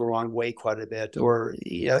people the wrong way quite a bit.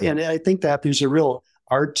 And I think that there's a real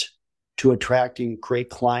art to attracting great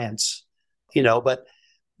clients, but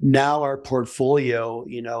now our portfolio,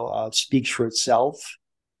 speaks for itself.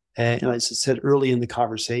 And as I said early in the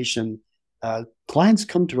conversation, Clients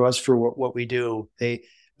come to us for what we do.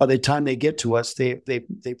 By the time they get to us, they've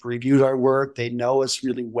reviewed our work. They know us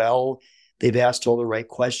really well. They've asked all the right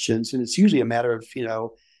questions, and it's usually a matter of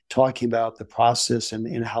talking about the process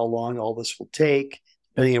and how long all this will take,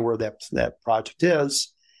 depending on where that project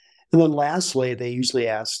is. And then lastly, they usually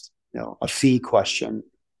ask a fee question.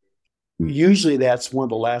 Usually that's one of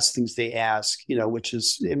the last things they ask, which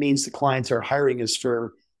is, it means the clients are hiring us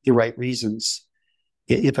for the right reasons.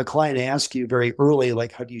 If a client asks you very early,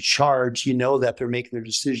 like, how do you charge, that they're making their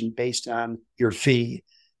decision based on your fee.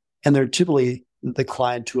 And they're typically the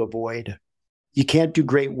client to avoid. You can't do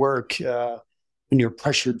great work when you're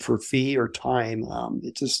pressured for fee or time.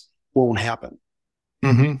 It just won't happen.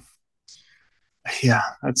 Mm-hmm. Yeah,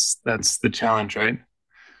 that's the challenge, right?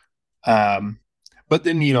 But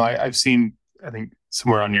then, I've seen, I think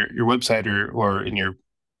somewhere on your website or in your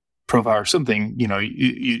profile or something,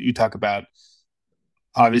 you talk about,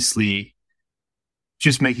 obviously,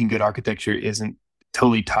 just making good architecture isn't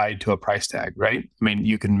totally tied to a price tag, right? I mean,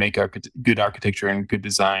 you can make good architecture and good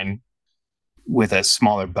design with a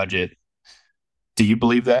smaller budget. Do you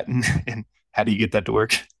believe that? And how do you get that to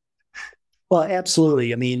work? Well,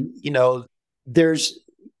 absolutely. I mean, there's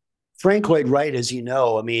Frank Lloyd Wright, as you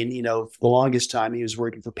know. I mean, for the longest time, he was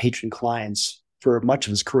working for patron clients for much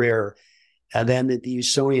of his career. And then the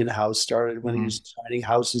Usonian house started when he was designing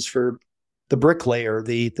houses for the bricklayer,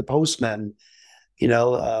 the postman,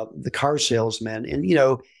 the car salesman.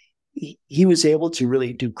 And, he was able to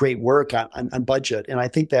really do great work on budget. And I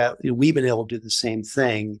think that we've been able to do the same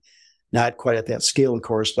thing, not quite at that scale, of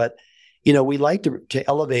course, but, we like to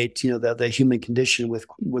elevate, the human condition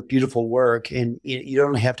with beautiful work. And you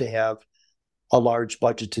don't have to have a large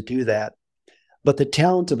budget to do that. But the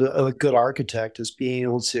talent of a good architect is being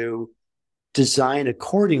able to design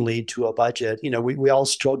accordingly to a budget. We all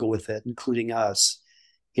struggle with it, including us.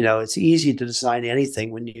 It's easy to design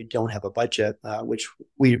anything when you don't have a budget, which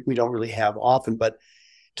we don't really have often. But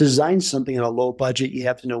to design something in a low budget, you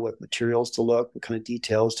have to know what materials to look, what kind of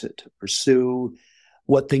details to pursue,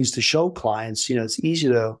 what things to show clients. It's easy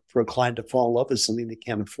for a client to fall in love with something they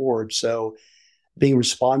can't afford. So being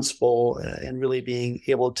responsible and really being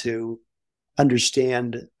able to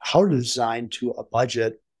understand how to design to a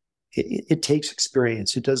budget, it takes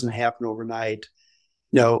experience. It doesn't happen overnight.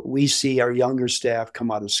 We see our younger staff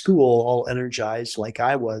come out of school all energized like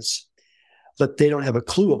I was, but they don't have a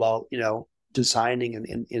clue about, designing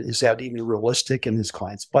and is that even realistic in his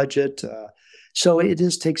client's budget? So it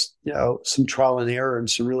just takes, some trial and error and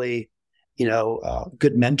some really,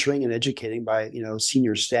 good mentoring and educating by,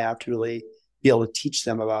 senior staff to really be able to teach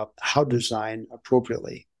them about how to design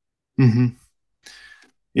appropriately. Mm-hmm.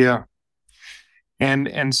 Yeah.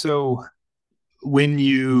 And so when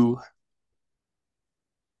you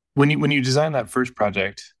design that first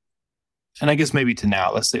project, and I guess maybe to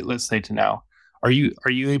now, let's say to now, are you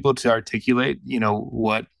able to articulate,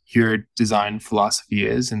 what your design philosophy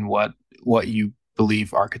is and what you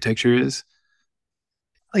believe architecture is?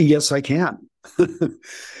 Yes, I can.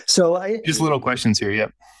 So just little questions here.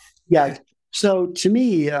 Yep. Yeah. So to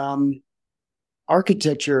me,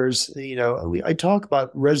 architecture is, I talk about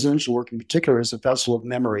residential work in particular as a vessel of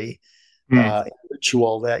memory,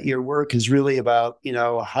 ritual, that your work is really about,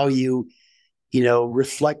 how you,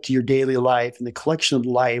 reflect your daily life and the collection of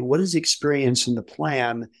light. What is the experience in the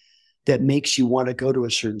plan that makes you want to go to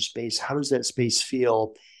a certain space? How does that space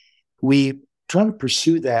feel? We try to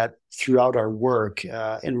pursue that throughout our work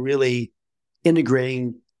and really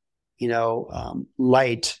integrating,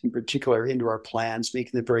 light in particular into our plans,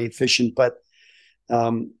 making it very efficient. But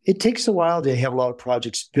it takes a while to have a lot of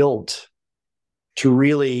projects built to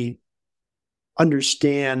really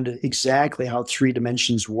understand exactly how 3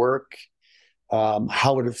 dimensions work,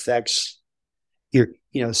 how it affects your,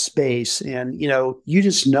 space. And, you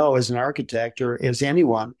just know as an architect or as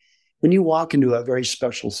anyone, when you walk into a very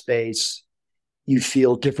special space, you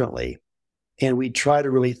feel differently. And we try to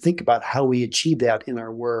really think about how we achieve that in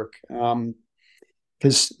our work.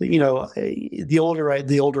 Because, the older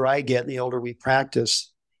I get and the older we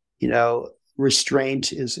practice,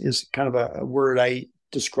 restraint is kind of a word I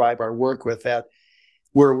describe our work with, that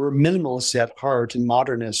we're minimalists at heart and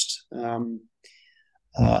modernist.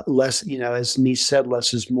 Less, as me said,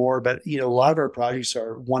 less is more. But, a lot of our projects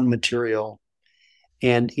are one material.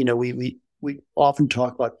 And, we often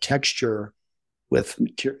talk about texture with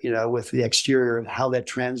the exterior and how that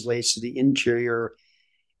translates to the interior,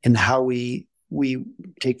 and how we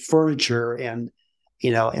take furniture and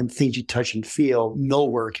things you touch and feel,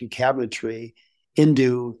 millwork and cabinetry,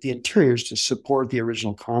 into the interiors to support the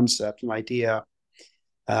original concept and idea.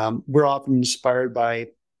 We're often inspired by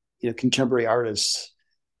contemporary artists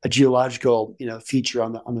a geological, feature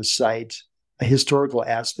on the site, a historical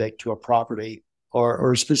aspect to a property,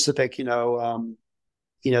 or a specific, some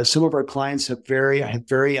of our clients have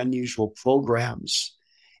very unusual programs,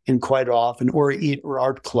 and quite often, or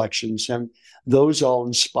art collections, and those all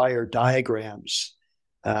inspire diagrams.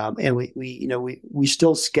 And we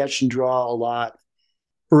still sketch and draw a lot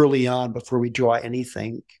early on before we draw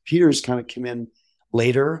anything. Computers kind of come in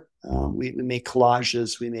later. We make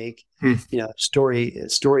collages, we make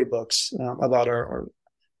storybooks about our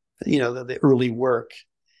the early work,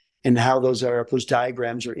 and how those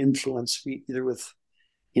diagrams are influenced either with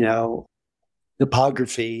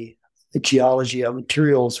topography, the geology of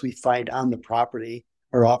materials we find on the property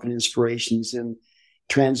are often inspirations in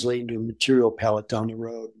translating to a material palette down the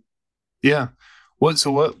road. Yeah. What's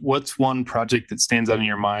one project that stands out in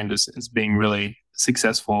your mind as being really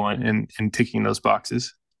successful in ticking those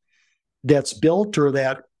boxes? That's built or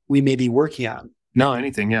that we may be working on? No,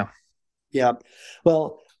 anything. Yeah. Yeah.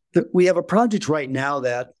 Well, we have a project right now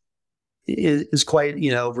that is quite,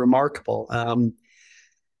 remarkable.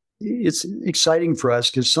 It's exciting for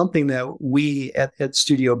us because something that we at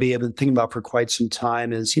Studio B have been thinking about for quite some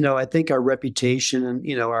time is, I think our reputation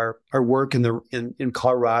and, our work in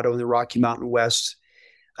Colorado and the Rocky Mountain West,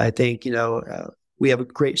 I think, we have a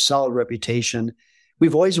great solid reputation.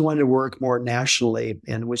 We've always wanted to work more nationally,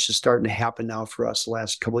 and which is starting to happen now for us the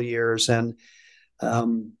last couple of years. And,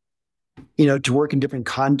 to work in different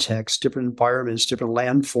contexts, different environments, different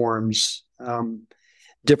landforms,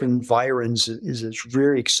 different environs is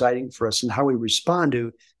very exciting for us, and how we respond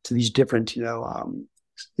to these different,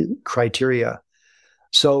 criteria.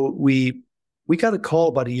 So we got a call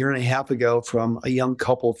about a year and a half ago from a young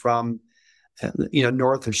couple from,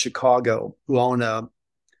 north of Chicago, who own a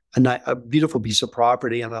beautiful piece of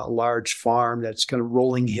property on a large farm that's kind of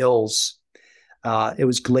rolling hills. It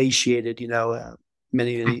was glaciated,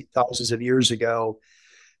 many thousands of years ago.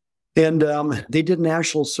 And they did a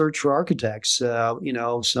national search for architects.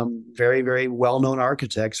 Some very, very well-known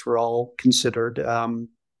architects were all considered. And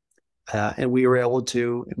we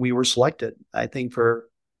were selected, I think, for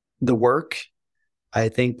the work. I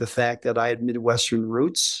think the fact that I had Midwestern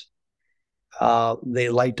roots, they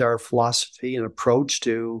liked our philosophy and approach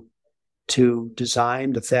to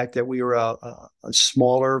design. The fact that we were a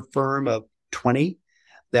smaller firm of 20,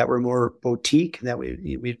 that were more boutique, that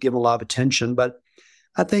we'd give a lot of attention. But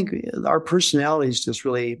I think our personalities just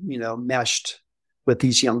really, meshed with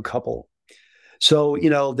these young couple. So,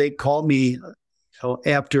 they called me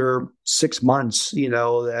after 6 months,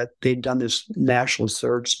 that they'd done this national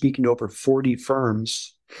search, speaking to over 40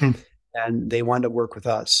 firms, and they wanted to work with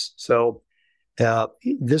us. So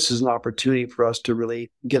this is an opportunity for us to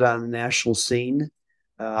really get on the national scene.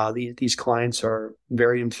 These clients are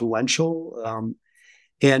very influential,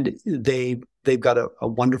 and they've got a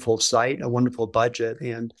wonderful site, a wonderful budget,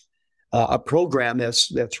 and a program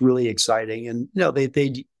that's really exciting. And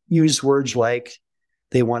they use words like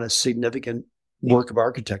they want a significant work of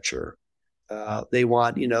architecture. They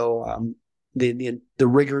want the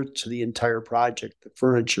rigor to the entire project, the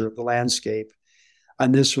furniture, the landscape.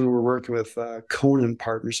 On this one, we're working with Conan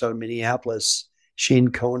Partners out of Minneapolis. Shane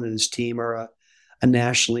Conan and his team are a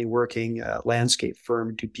nationally working landscape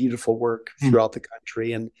firm, do beautiful work throughout the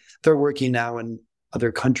country. And they're working now in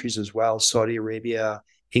other countries as well, Saudi Arabia,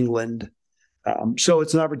 England. So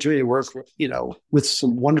it's an opportunity to work, with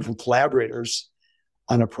some wonderful collaborators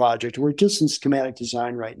on a project. We're just in schematic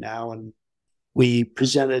design right now, and we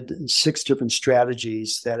presented 6 different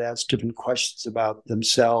strategies that ask different questions about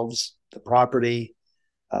themselves, the property,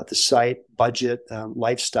 the site, budget,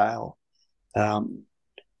 lifestyle.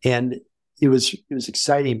 And it was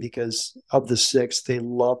exciting because of the 6, they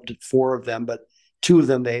loved 4 of them, but 2 of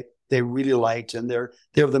them they really liked, and they're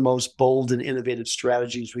the most bold and innovative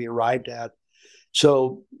strategies we arrived at.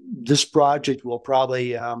 So this project will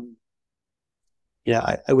probably, I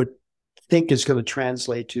would think is going to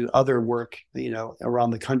translate to other work,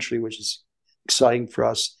 around the country, which is exciting for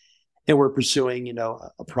us. And we're pursuing,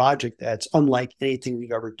 a project that's unlike anything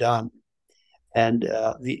we've ever done. And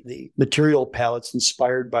the material palette's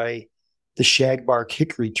inspired by the shagbark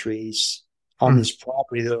hickory trees on this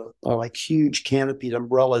property that are like huge canopied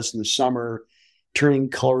umbrellas in the summer, turning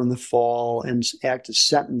color in the fall, and act as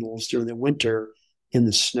sentinels during the winter in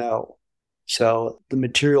the snow. So the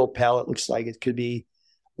material palette looks like it could be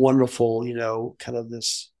wonderful, kind of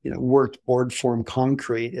this, worked board form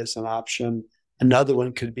concrete as an option. Another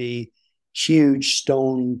one could be huge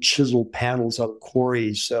stone chisel panels out of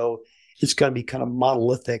quarries. So it's going to be kind of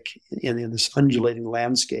monolithic in this undulating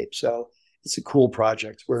landscape. So it's a cool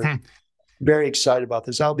project. We're very excited about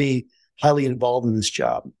this. I'll be highly involved in this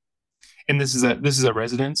job. And this is a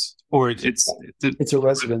residence, or It's a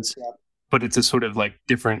residence. Yeah. but it's a sort of like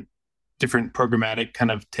different programmatic kind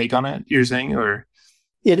of take on it, you're saying? Or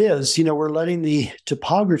It is. We're letting the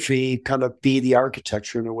topography kind of be the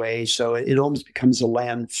architecture in a way. So it almost becomes a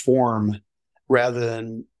land form rather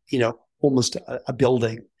than, almost a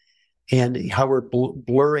building. And how we're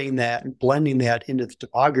blurring that and blending that into the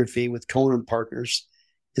topography with Conan Partners,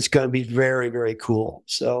 it's going to be very, very cool.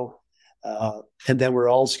 So, and then we're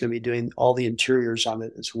also going to be doing all the interiors on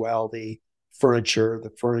it as well, the furniture,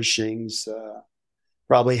 the furnishings,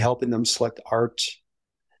 probably helping them select art.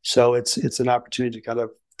 So it's an opportunity to kind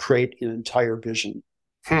of create an entire vision.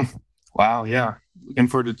 Wow, yeah, looking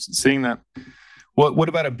forward to seeing that. What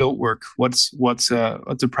about a built work? What's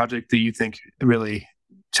a project that you think really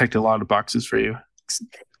checked a lot of boxes for you?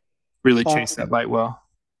 Really chased that light well.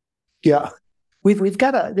 Yeah, we've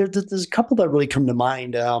got there's a couple that really come to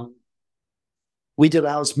mind. We did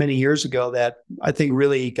a house many years ago that I think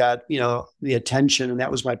really got the attention, and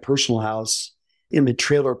that was my personal house in the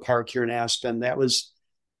trailer park here in Aspen. That was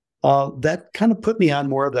that kind of put me on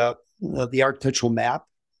more of the architectural map.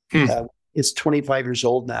 It's 25 years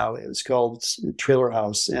old now. It was called Trailer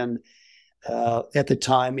House, and at the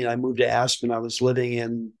time, I moved to Aspen. I was living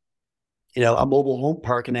in a mobile home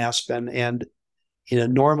park in Aspen, and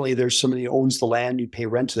normally there's somebody who owns the land. You pay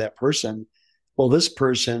rent to that person. Well, this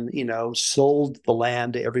person, sold the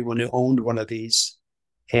land to everyone who owned one of these.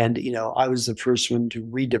 And, I was the first one to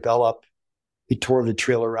redevelop. We tore the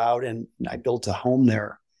trailer out and I built a home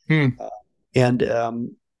there. And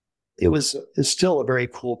it's still a very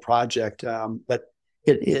cool project. But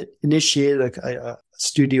it initiated a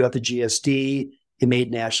studio at the GSD. It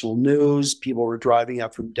made national news. People were driving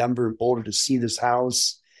up from Denver and Boulder to see this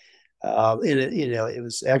house. And it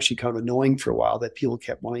was actually kind of annoying for a while that people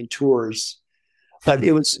kept wanting tours. But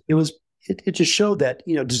it just showed that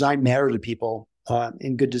design mattered to people,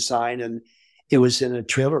 and good design, and it was in a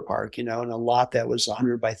trailer park, in a lot that was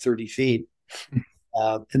 100 by 30 feet,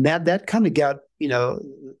 and that kind of got the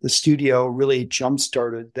studio really jump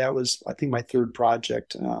started. That was, I think, my third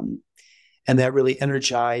project, and that really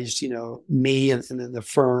energized me and then the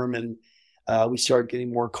firm, and we started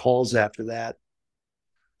getting more calls after that.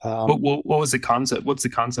 What was the concept? What's the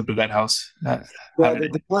concept of that house? Well,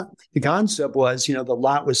 the concept was, the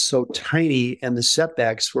lot was so tiny and the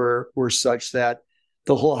setbacks were such that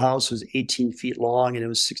the whole house was 18 feet long and it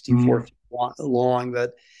was 64 feet long.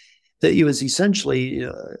 That it was essentially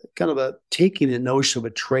kind of taking the notion of a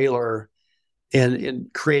trailer and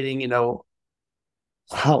creating, a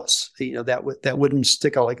house, that wouldn't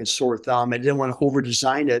stick out like a sore thumb. I didn't want to over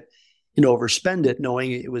design it, overspend it,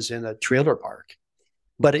 knowing it was in a trailer park.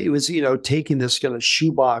 But it was, taking this kind of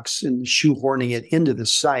shoebox and shoehorning it into the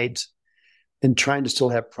site and trying to still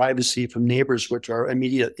have privacy from neighbors, which are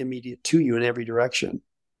immediate to you in every direction.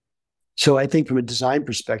 So I think from a design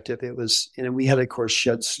perspective, it was, we had, of course,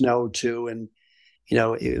 shed snow too. And,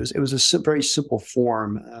 it was a very simple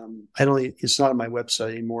form. It's not on my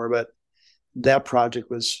website anymore, but that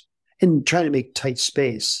project was in trying to make tight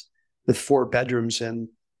space with 4 bedrooms and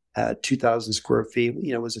 2,000 square feet,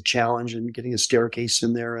 was a challenge, and getting a staircase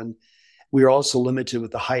in there. And we were also limited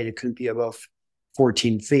with the height. It couldn't be above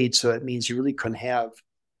 14 feet. So it means you really couldn't have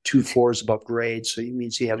 2 floors above grade. So it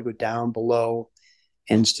means you had to go down below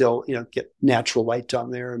and still, get natural light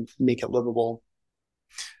down there and make it livable.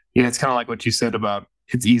 Yeah, it's kind of like what you said about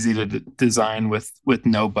it's easy to design with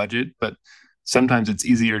no budget, but sometimes it's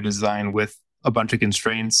easier to design with a bunch of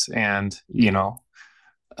constraints and,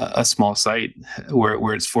 a small site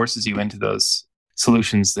where it forces you into those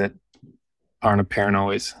solutions that aren't apparent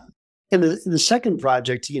always. And the second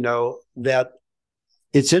project, that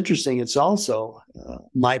it's interesting. It's also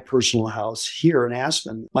my personal house here in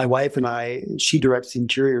Aspen. My wife and I, she directs the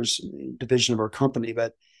interiors division of our company,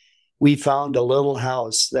 but we found a little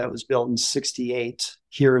house that was built in '68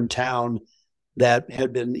 here in town that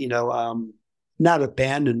had been, not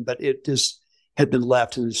abandoned, but it just had been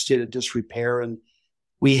left in a state of disrepair. And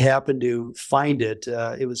we happened to find it.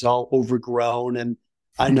 It was all overgrown, and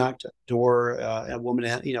I knocked at the door. A woman,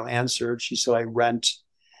 answered. She said, "I rent."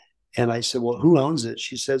 And I said, "Well, who owns it?"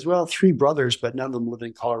 She says, "Well, 3 brothers, but none of them live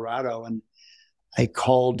in Colorado." And I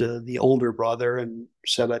called the older brother and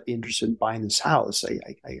said, "I'd be interested in buying this house.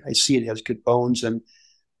 I see it has good bones." And,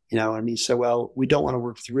 and he said, "Well, we don't want to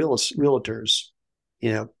work with realtors.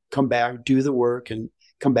 Come back, do the work, and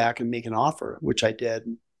come back and make an offer," which I did.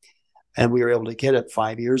 And we were able to get it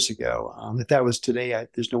 5 years ago. If that was today,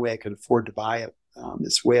 there's no way I could afford to buy it.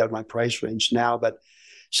 It's way out of my price range now. But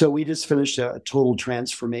so we just finished a total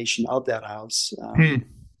transformation of that house,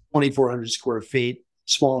 2,400 square feet,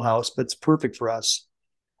 small house, but it's perfect for us.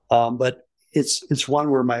 But it's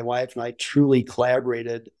one where my wife and I truly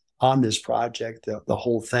collaborated on this project, the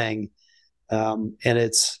whole thing, and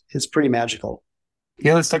it's pretty magical.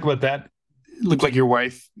 Yeah, let's talk about that. It looked like your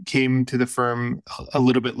wife came to the firm a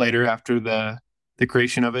little bit later after the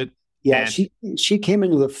creation of it. Yeah, And she came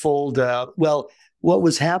into the fold. Well, what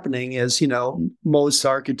was happening is, most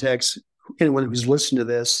architects, anyone who's listened to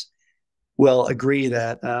this, will agree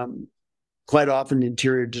that quite often the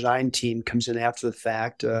interior design team comes in after the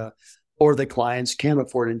fact, or the clients can't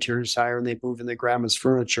afford an interior designer and they move in their grandma's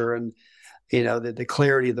furniture, and the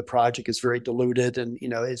clarity of the project is very diluted, and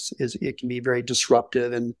it can be very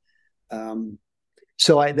disruptive, and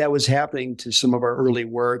so that was happening to some of our early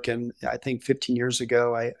work. And I think 15 years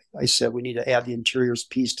ago, I said we need to add the interiors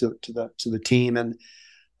piece to the team. And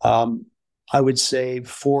I would say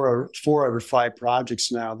four out of five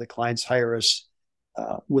projects now, the clients hire us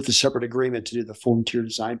with a separate agreement to do the full interior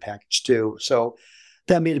design package too. So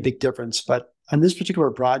that made a big difference. But on this particular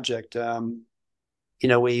project, the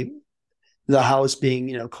house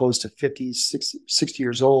being, close to 50, 60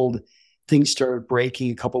 years old, things started breaking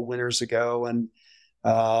a couple winters ago, and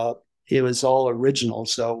it was all original.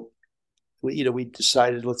 So we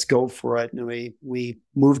decided, let's go for it. And we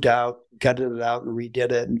moved out, gutted it out and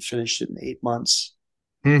redid it and finished it in 8 months.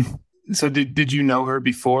 So did you know her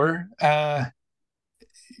before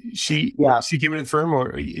she came into the firm,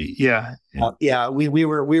 or yeah? We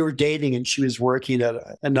were dating, and she was working at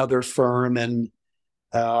another firm, and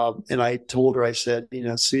I told her, I said,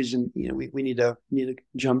 Susan, we need to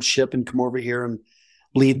jump ship and come over here and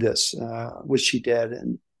lead this, which she did.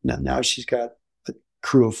 And now she's got a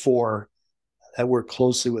crew of 4 that work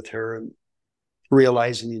closely with her and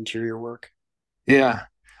realizing the interior work. Yeah,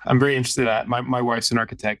 I'm very interested. My wife's an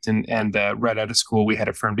architect, and right out of school, we had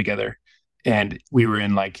a firm together, and we were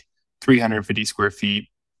in like 350 square feet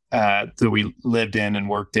that we lived in and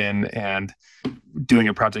worked in, and doing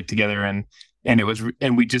a project together. And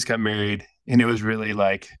we just got married, and it was really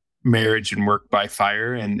like marriage and work by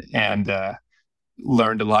fire, and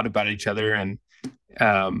learned a lot about each other. And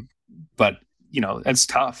but it's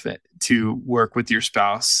tough to work with your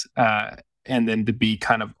spouse, and then to be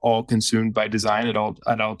kind of all consumed by design at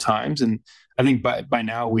all times. And I think by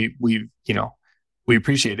now we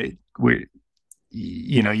appreciate it.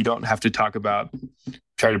 You don't have to try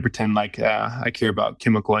to pretend like I care about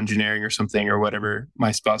chemical engineering or something, or whatever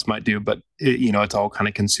my spouse might do, but it's all kind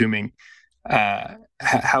of consuming. How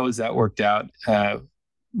has that worked out,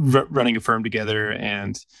 running a firm together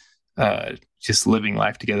and just living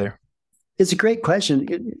life together? It's a great question.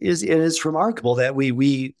 It is remarkable that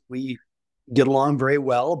we get along very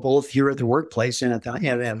well, both here at the workplace and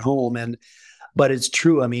at home. But it's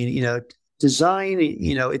true. I mean, design,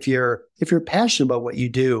 if you're passionate about what you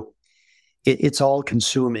do, it's all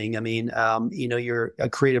consuming. I mean, your a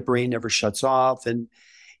creative brain never shuts off. And,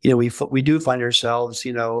 we do find ourselves,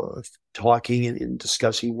 talking and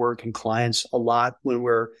discussing work and clients a lot when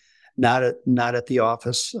we're not at the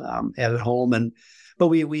office, at home. But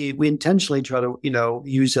we intentionally try to,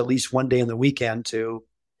 use at least one day in the weekend to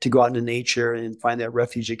go out into nature and find that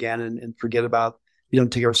refuge again, and forget about,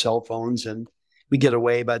 take our cell phones, and we get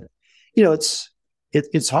away. But, it's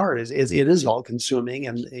hard. It is all consuming.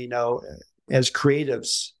 And, as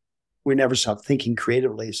creatives, we never stop thinking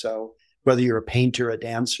creatively. So whether you're a painter, a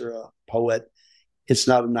dancer, a poet, it's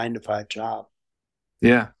not a 9-to-5 job.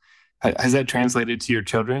 Yeah. Has that translated to your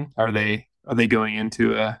children? Are they going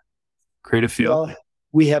into a creative field? Well,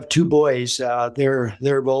 we have 2 boys.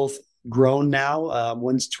 They're both grown now.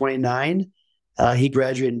 One's 29. He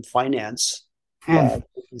graduated in finance in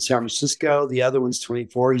San Francisco. The other one's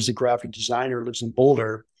 24. He's a graphic designer, lives in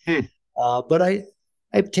Boulder. But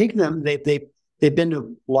I've taken them. They've been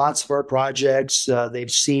to lots of our projects.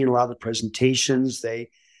 They've seen a lot of the presentations. They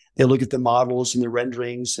look at the models and the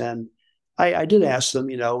renderings. And I did ask them,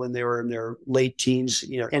 when they were in their late teens,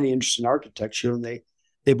 any interest in architecture, and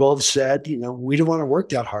they both said, we don't want to work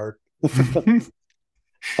that hard. I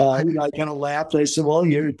kind of laughed, and I said, well,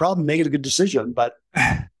 you're probably making a good decision, but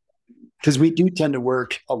because we do tend to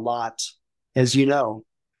work a lot, as you know.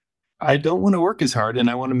 I don't want to work as hard, and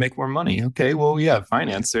I want to make more money. Okay, well, yeah,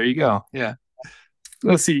 finance. There you go. Yeah.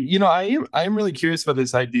 Let's see. I am really curious about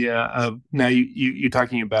this idea of, now you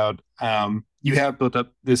talking about, you have built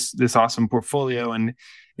up this awesome portfolio, and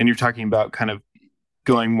you're talking about kind of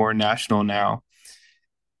going more national now.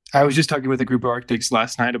 I was just talking with a group of architects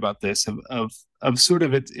last night about this, of sort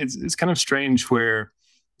of, it's kind of strange where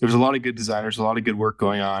there's a lot of good designers, a lot of good work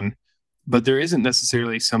going on, but there isn't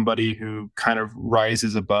necessarily somebody who kind of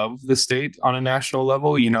rises above the state on a national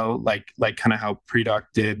level, like kind of how Predoc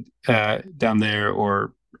did down there,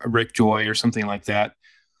 or Rick Joy or something like that,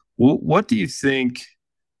 What do you think?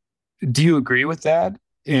 Do you agree with that?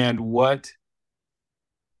 And what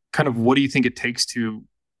do you think it takes to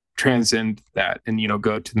transcend that and,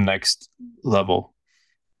 go to the next level?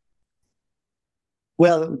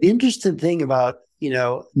 Well, the interesting thing about,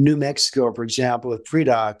 New Mexico, for example, with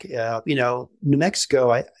Predoc, New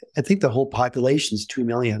Mexico, I think the whole population is 2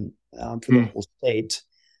 million for the whole state.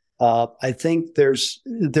 I think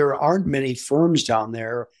there aren't many firms down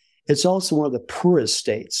there. It's also one of the poorest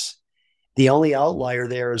states. The only outlier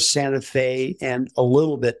there is Santa Fe and a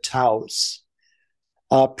little bit Taos.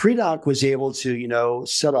 Predoc was able to,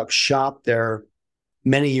 set up shop there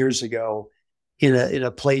many years ago in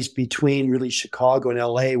a place between really Chicago and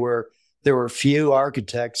LA, where there were few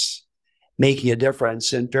architects making a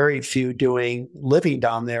difference and very few living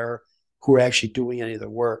down there who were actually doing any of the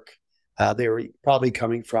work. They were probably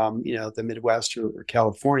coming from, the Midwest or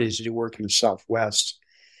California to do work in the Southwest.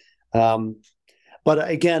 But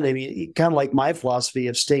again, I mean, kind of like my philosophy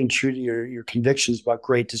of staying true to your convictions about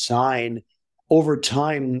great design, over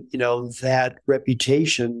time, that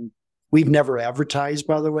reputation, we've never advertised,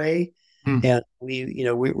 by the way. And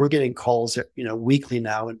we're getting calls, weekly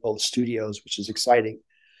now in both studios, which is exciting.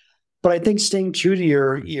 But I think staying true to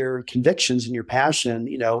your convictions and your passion,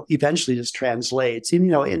 eventually just translates. And,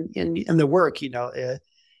 in the work,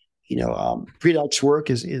 Predoc's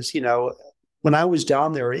work is when I was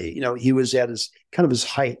down there, he was at his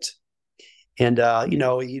height, and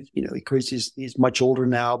of course he's much older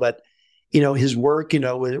now, but his work,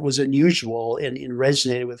 it was unusual and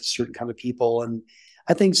resonated with certain kind of people. And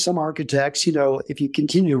I think some architects, if you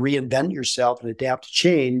continue to reinvent yourself and adapt to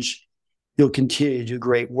change, you'll continue to do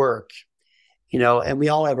great work. And we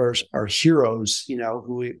all have our heroes,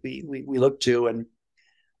 who we look to. And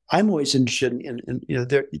I'm always interested in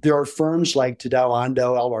there are firms like Tadao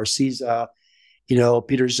Ando, Alvar Siza,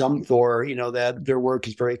 Peter Zumthor, that their work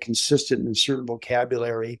is very consistent in a certain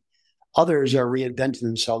vocabulary. Others are reinventing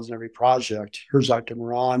themselves in every project. Herzog de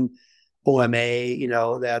Meuron, OMA,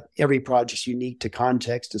 that every project's unique to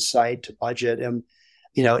context, to site, to budget. And,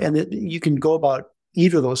 you can go about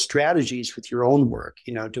either of those strategies with your own work.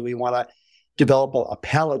 Do we want to develop a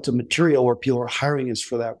palette of material where people are hiring us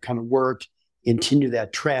for that kind of work, continue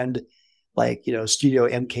that trend? Like, Studio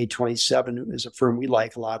MK27 is a firm we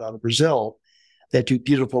like a lot out of Brazil that do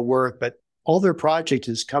beautiful work, but all their project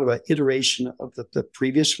is kind of an iteration of the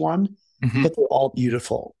previous one, but they're all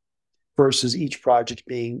beautiful versus each project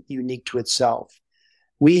being unique to itself.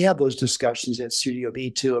 We have those discussions at Studio B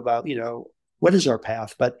too about, what is our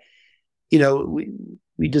path? But,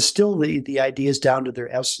 we distill the ideas down to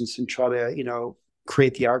their essence and try to,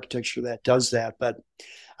 create the architecture that does that. But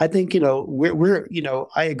I think, we're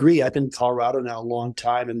I agree. I've been in Colorado now a long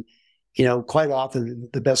time, and quite often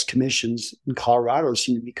the best commissions in Colorado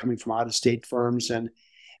seem to be coming from out-of-state firms, and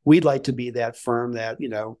we'd like to be that firm that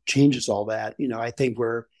changes all that. I think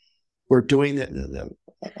we're doing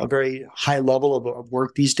a very high level of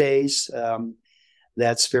work these days.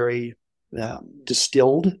 That's very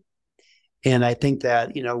distilled, and I think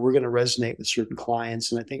that we're going to resonate with certain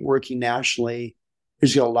clients. And I think working nationally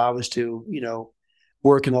is going to allow us to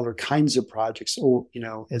work in other kinds of projects.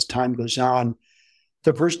 As time goes on.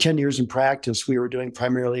 The first 10 years in practice, we were doing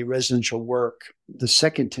primarily residential work. The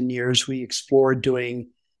second 10 years, we explored doing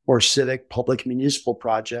more civic, public, municipal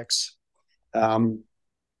projects.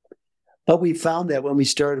 But we found that when we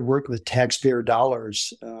started working with taxpayer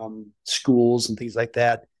dollars, schools and things like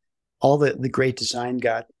that, all the great design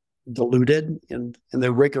got diluted and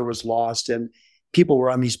the rigor was lost. And people were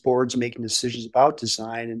on these boards making decisions about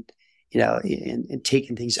design and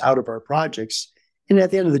taking things out of our projects. And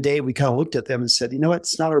at the end of the day, we kind of looked at them and said,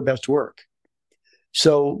 it's not our best work.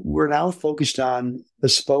 So we're now focused on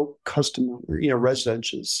bespoke, custom,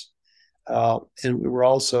 residences. And we're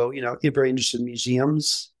also, very interested in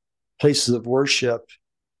museums, places of worship,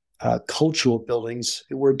 cultural buildings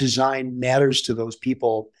where design matters to those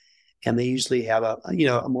people. And they usually have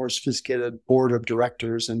a more sophisticated board of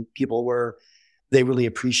directors and people where they really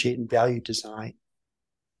appreciate and value design.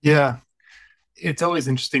 Yeah. It's always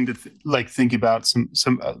interesting to think about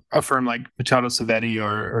a firm like Machado Savetti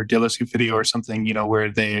or De Los Scaffidi or something, where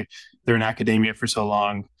they're in academia for so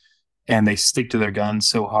long and they stick to their guns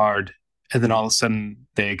so hard, and then all of a sudden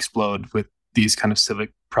they explode with these kind of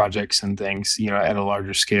civic projects and things, at a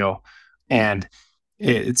larger scale. And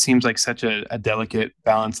it seems like such a delicate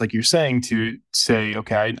balance, like you're saying, to say,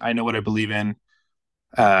 okay, I know what I believe in.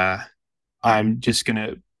 I'm just going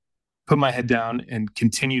to put my head down and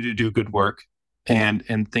continue to do good work.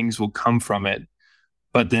 And things will come from it,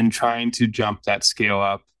 but then trying to jump that scale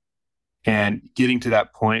up and getting to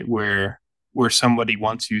that point where somebody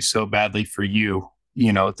wants you so badly for you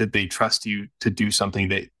that they trust you to do something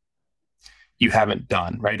that you haven't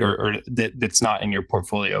done, right? Or that's not in your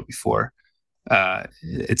portfolio before.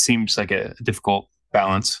 It seems like a difficult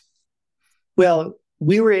balance. Well,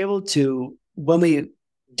 we were able to, when we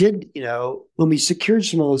did, when we secured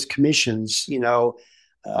some of those commissions,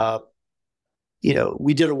 uh,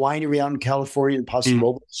 we did a winery out in California in Paso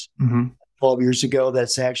Robles 12 years ago.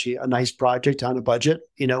 That's actually a nice project on a budget,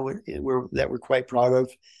 that we're quite proud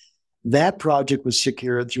of. That project was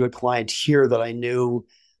secured through a client here that I knew,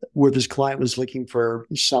 where this client was looking for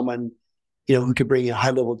someone, who could bring a high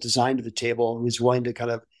level of design to the table, who was willing to kind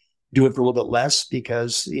of do it for a little bit less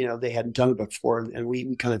because, they hadn't done it before. And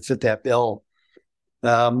we kind of fit that bill.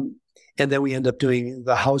 And then we end up doing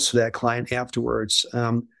the house for that client afterwards.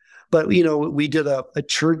 But, we did a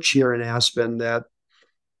church here in Aspen that,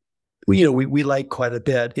 we like quite a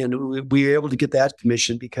bit. And we were able to get that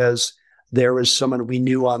commission because there was someone we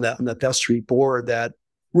knew on the vestry board that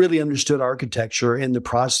really understood architecture in the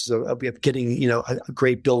process of getting, a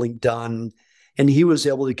great building done. And he was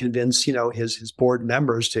able to convince, his board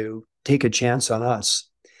members to take a chance on us.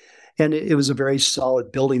 And it was a very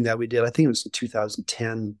solid building that we did. I think it was in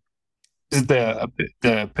 2010. Is it the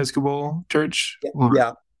Episcopal church?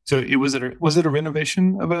 Yeah. So was it a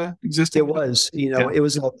renovation of a existing? It was, it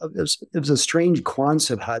was a strange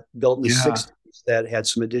Quonset hut built in the 60s that had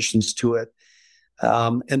some additions to it.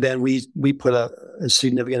 And then we put a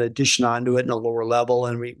significant addition onto it in a lower level,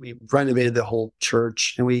 and we renovated the whole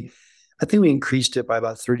church, and I think we increased it by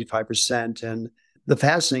about 35%. And the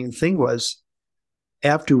fascinating thing was,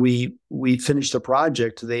 after we finished the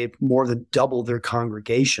project, they more than doubled their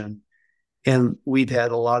congregation. And we've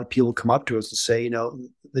had a lot of people come up to us and say,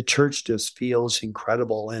 the church just feels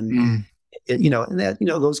incredible. And, and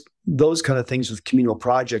that, those kind of things with communal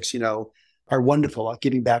projects, are wonderful,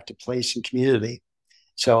 giving back to place and community.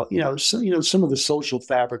 So, some of the social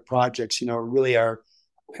fabric projects, really are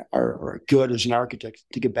good as an architect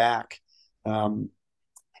to give back. And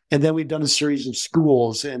then we've done a series of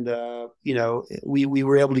schools, and, we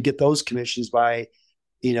were able to get those commissions by,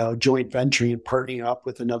 joint venturing and partnering up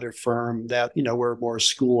with another firm that, were more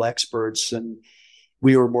school experts, and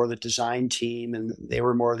we were more the design team, and they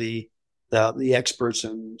were more the experts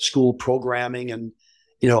in school programming and,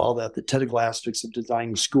 all the technical aspects of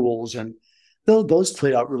designing schools. And those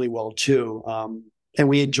played out really well too. And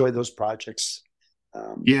we enjoyed those projects.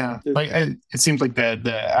 It seems like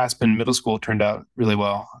the Aspen Middle School turned out really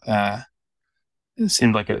well. It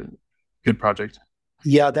seemed like a good project.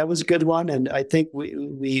 Yeah, that was a good one. And I think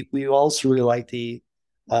we also really like the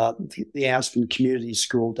Aspen Community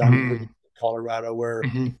School down in Colorado, where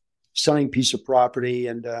stunning piece of property,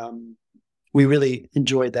 and we really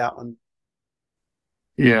enjoyed that one.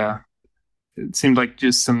 Yeah. It seemed like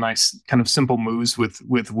just some nice kind of simple moves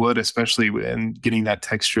with wood, especially, and getting that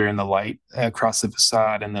texture and the light across the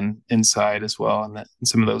facade and then inside as well, and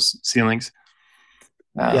some of those ceilings.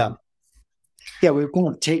 Yeah, we're kind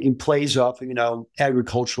of taking plays off of,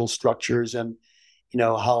 agricultural structures, and,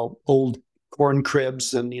 how old corn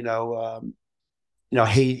cribs and,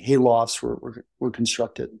 hay lofts were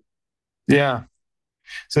constructed. Yeah.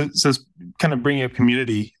 So kind of bringing up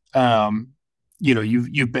community,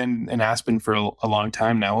 you've been in Aspen for a long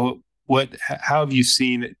time now. How have you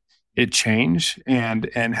seen it change, and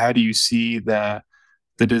how do you see the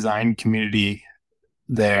design community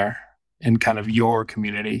there, and kind of your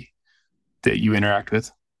community that you interact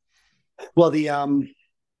with? Well, the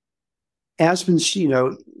Aspen's,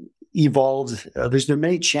 evolved. There's been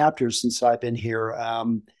many chapters since I've been here.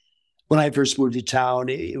 When I first moved to town,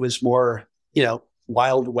 it was more,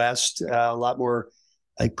 Wild West, a lot more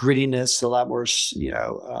grittiness, a lot more, ski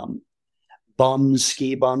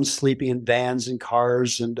bums sleeping in vans and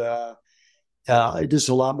cars, and just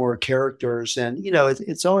a lot more characters. And,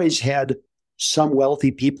 it's always had some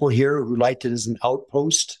wealthy people here who liked it as an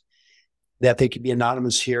outpost, that they could be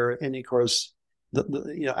anonymous here. And of course,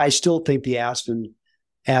 I still think the Aspen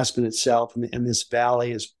itself and this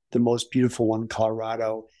valley is the most beautiful one in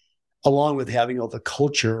Colorado, along with having all the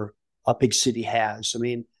culture a big city has. I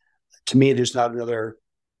mean, to me, there's not another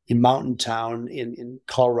mountain town in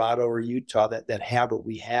Colorado or Utah that have what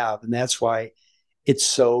we have. And that's why it's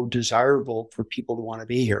so desirable for people to want to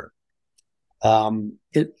be here.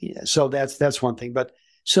 So that's one thing. But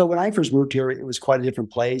so when I first moved here, it was quite a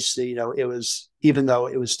different place. It was, even though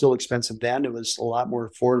it was still expensive then, it was a lot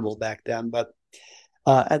more affordable back then. But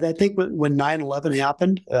and I think when 9/11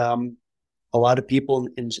 happened, a lot of people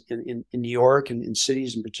in New York and in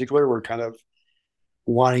cities in particular were kind of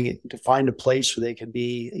wanting to find a place where they could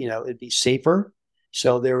be, it'd be safer.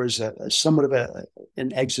 So there was somewhat of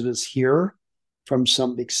an exodus here. from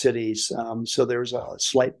some big cities. So there was a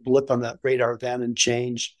slight blip on that radar then and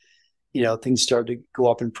change. Things started to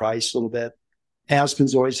go up in price a little bit.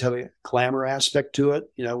 Aspen's always had a glamour aspect to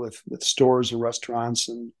it, with stores and restaurants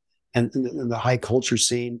and the high culture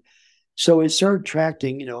scene. So it started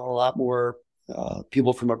attracting, a lot more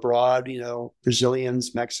people from abroad,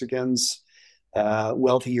 Brazilians, Mexicans,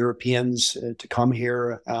 wealthy Europeans to come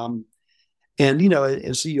here. And,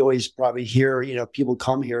 as you always probably hear, people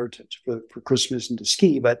come here for Christmas and to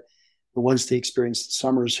ski, but once they experience the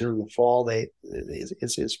summers here in the fall,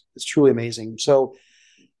 it's truly amazing. So,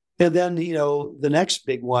 and then, the next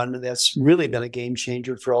big one that's really been a game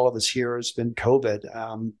changer for all of us here has been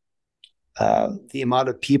COVID. The amount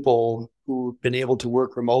of people who've been able to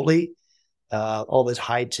work remotely, all this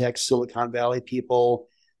high-tech Silicon Valley people,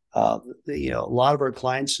 a lot of our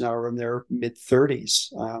clients now are in their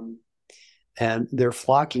mid-30s. And they're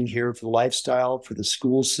flocking here for the lifestyle, for the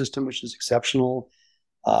school system, which is exceptional,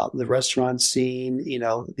 the restaurant scene,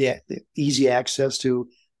 the easy access to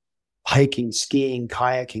hiking, skiing,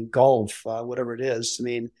 kayaking, golf, whatever it is. I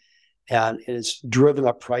mean, and it's driven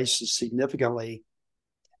up prices significantly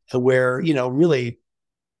where, really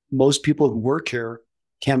most people who work here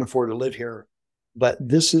can't afford to live here. But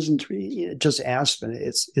this isn't just Aspen.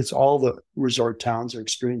 It's all the resort towns are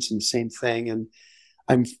experiencing the same thing. And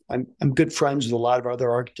I'm good friends with a lot of other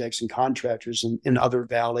architects and contractors in other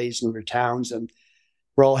valleys and other towns, and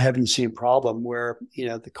we're all having the same problem where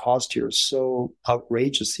the cost here is so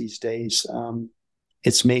outrageous these days.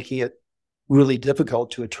 It's making it really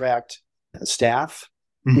difficult to attract staff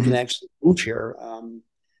who can actually move here.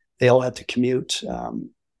 They all have to commute,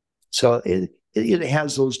 so it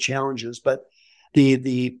has those challenges. But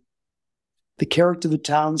the character of the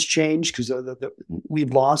town's changed because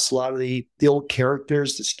we've lost a lot of the old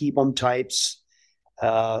characters, the ski bum types.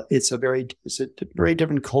 It's a very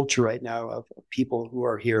different culture right now of people who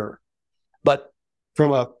are here. But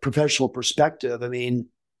from a professional perspective, I mean,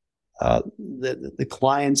 the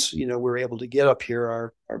clients we're able to get up here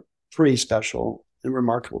are pretty special and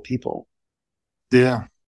remarkable people. Yeah.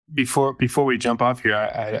 Before we jump off here,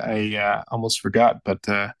 I almost forgot, but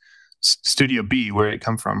Studio B, where did it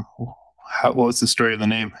come from? What was the story of the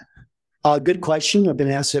name? Good question. I've been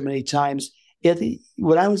asked that many times.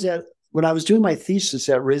 When I was doing my thesis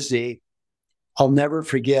at RISD, I'll never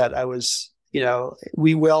forget.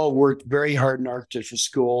 We all worked very hard in architecture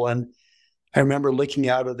school, and I remember looking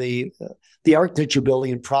out of the architecture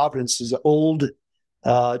building in Providence. Is an old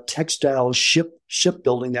textile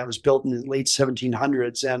shipbuilding that was built in the late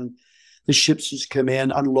 1700s, and the ships just come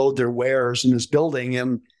in, unload their wares in this building,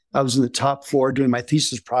 and I was in the top floor doing my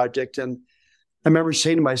thesis project, and I remember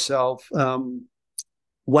saying to myself,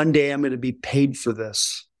 one day I'm going to be paid for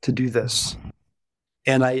this, to do this.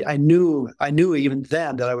 And I knew even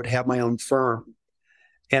then that I would have my own firm.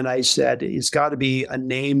 And I said, it's got to be a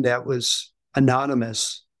name that was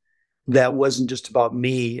anonymous, that wasn't just about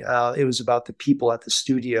me. It was about the people at the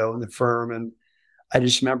studio and the firm. And I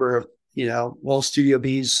just remember, Studio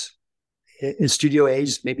B's and Studio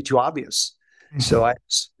A's maybe too obvious. So I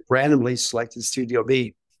randomly selected Studio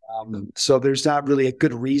B. So there's not really a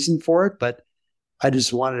good reason for it, but I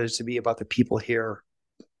just wanted it to be about the people here.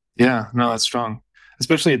 Yeah, no, that's strong,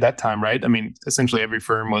 especially at that time, right? I mean, essentially every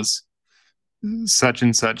firm was such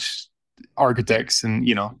and such architects and,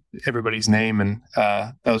 everybody's name. And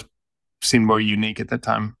that seemed more unique at that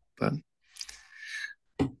time. But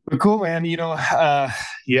cool, man. I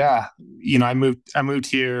moved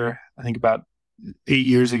here, I think about 8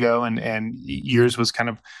 years ago, and yours was kind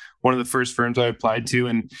of one of the first firms I applied to,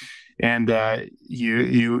 and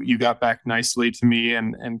you got back nicely to me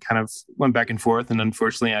and kind of went back and forth, and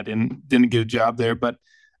unfortunately I didn't get a job there, but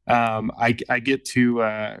I get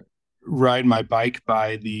to ride my bike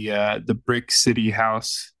by the Brick City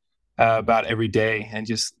house about every day, and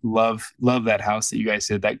just love that house that you guys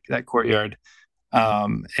did, that courtyard,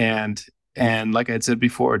 and like I had said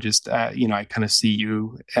before, just I kind of see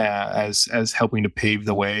you as helping to pave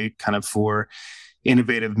the way kind of for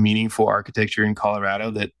innovative, meaningful architecture in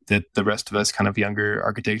Colorado that the rest of us kind of younger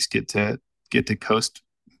architects get to coast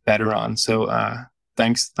better on. So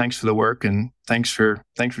thanks for the work, and thanks for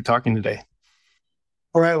talking today.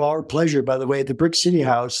 All right, well, our pleasure. By the way, the Brick City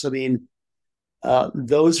House, I mean,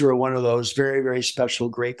 those are one of those very, very special,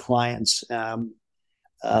 great clients.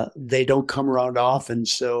 They don't come around often,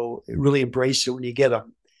 so really embrace it when you get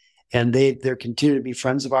them. And they're continuing to be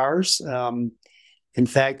friends of ours. In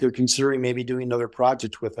fact, they're considering maybe doing another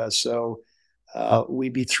project with us. So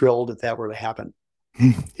we'd be thrilled if that were to happen.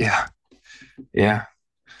 Yeah.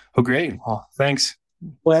 Oh, great. Well, thanks.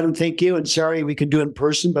 Well, Adam, thank you. And sorry we could do it in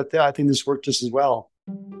person, but I think this worked just as well.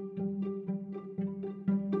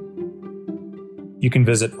 You can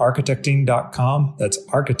visit architecting.com, that's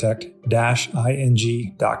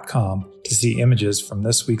architect-ing.com, to see images from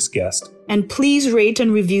this week's guest. And please rate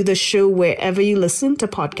and review the show wherever you listen to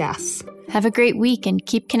podcasts. Have a great week and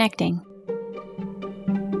keep connecting.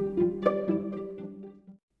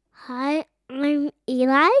 Hi, I'm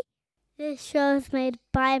Eli. This show is made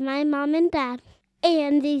by my mom and dad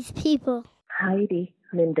and these people. Heidi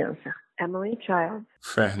Mendoza, Emily Childs,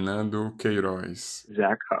 Fernando Queiroz,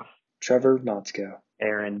 Zach Huff, Trevor Notsko,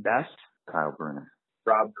 Aaron Best, Kyle Bruner,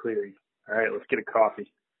 Rob Cleary. All right, let's get a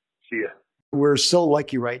coffee. See ya. We're so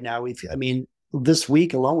lucky right now. This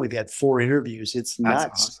week alone, we've had 4 interviews. It's nuts.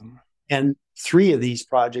 That's awesome. And 3 of these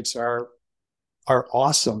projects are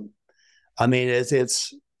awesome. I mean,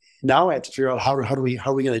 it's now I have to figure out how are we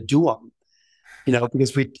going to do them?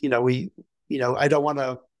 Because I don't want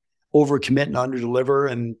to overcommit and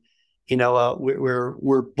underdeliver, and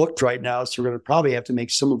we're booked right now, so we're going to probably have to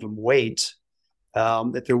make some of them wait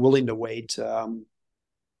if they're willing to wait.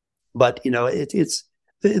 But it's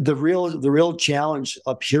the real challenge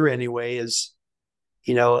up here anyway is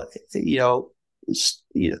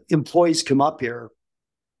employees come up here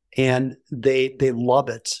and they love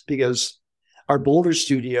it because our Boulder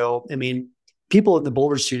studio, I mean, people in the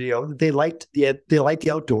Boulder studio, they like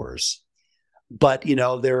the outdoors, but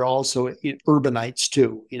they're also urbanites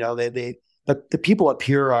too. But the people up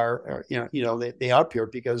here are they up here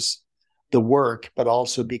because the work, but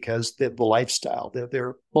also because the lifestyle.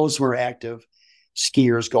 They're most of them are active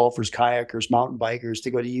skiers, golfers, kayakers, mountain bikers.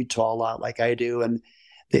 They go to Utah a lot, like I do, and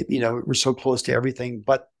we're so close to everything.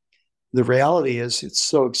 But the reality is, it's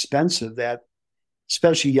so expensive that,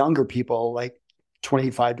 especially younger people, like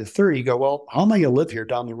 25 to 30, go, well, how am I going to live here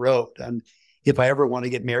down the road? And if I ever want to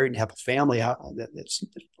get married and have a family, I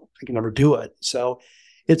can never do it. So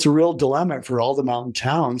it's a real dilemma for all the mountain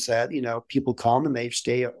towns that, people come and they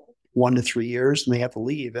stay 1 to 3 years and they have to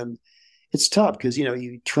leave. And it's tough because,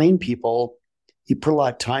 you train people, you put a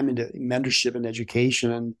lot of time into mentorship and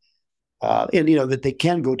education, and that they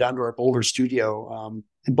can go down to our Boulder studio.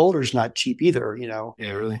 And Boulder's not cheap either, Yeah,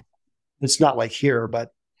 really. It's not like here,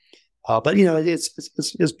 but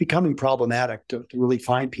it's becoming problematic to really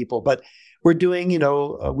find people. But we're doing,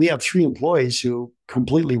 we have 3 employees who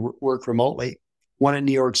completely work remotely. One in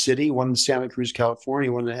New York City, one in Santa Cruz,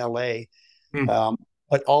 California, one in LA.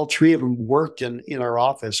 But all 3 of them worked in our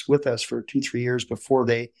office with us for 2-3 years before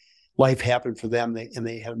life happened for them.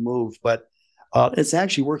 They had moved, but it's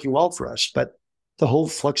actually working well for us. But the whole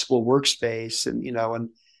flexible workspace and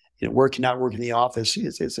working, not working in the office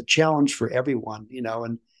is a challenge for everyone.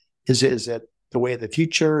 And is that the way of the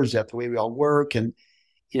future? Is that the way we all work? And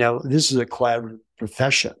this is a collaborative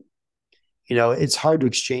profession. It's hard to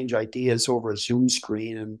exchange ideas over a Zoom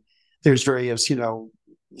screen, and there's various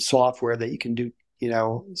software that you can do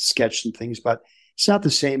sketch and things, but it's not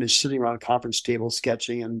the same as sitting around a conference table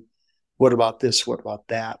sketching and what about this, what about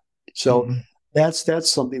that. So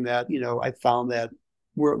that's something that I found that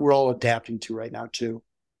we're all adapting to right now too.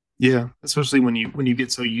 Yeah, especially when you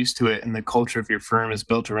get so used to it and the culture of your firm is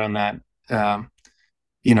built around that. My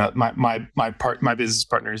business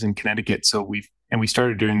partner is in Connecticut, so we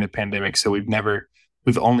started during the pandemic, so we've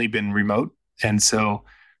only been remote, and so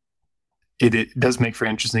it does make for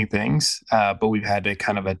interesting things, but we've had to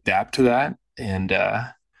kind of adapt to that. And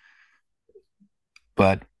I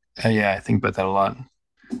think about that a lot.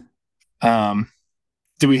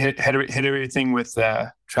 Do we hit everything with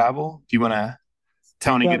travel? Do you want to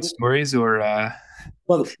tell any good stories or?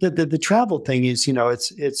 Well, the travel thing is,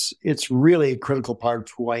 it's really a critical part of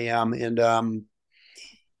who I am, and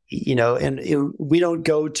we don't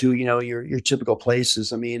go to your typical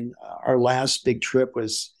places. I mean, our last big trip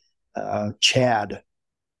was Chad.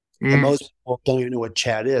 And most people don't even know what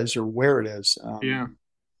Chad is or where it is.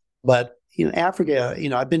 But Africa,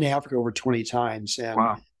 I've been to Africa over 20 times, and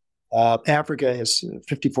wow. Africa has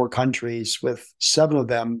 54 countries, with 7 of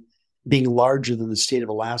them being larger than the state of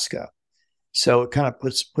Alaska. So it kind of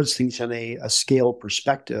puts things in a scale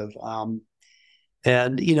perspective. And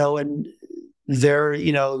there,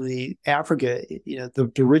 the Africa,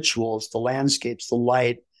 the rituals, the landscapes, the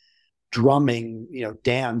light, drumming,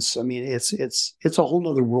 dance. I mean, it's a whole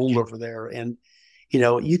nother world over there. And,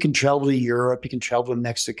 you can travel to Europe, you can travel to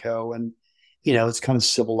Mexico, and, it's kind of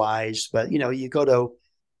civilized, but, you go to,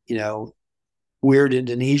 weird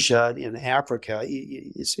Indonesia in Africa,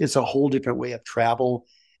 it's a whole different way of travel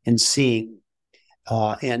and seeing.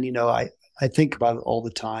 And, I think about it all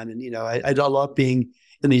the time. And, I love being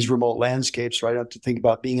in these remote landscapes, right? I have to think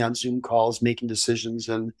about being on Zoom calls, making decisions,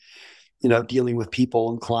 and, dealing with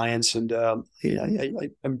people and clients. And I'm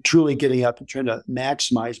truly getting up and trying to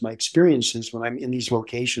maximize my experiences when I'm in these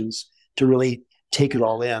locations to really take it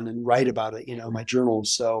all in and write about it, in my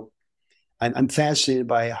journals. So I'm fascinated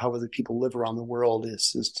by how other people live around the world.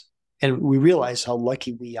 It's just, and we realize how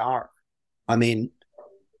lucky we are. I mean,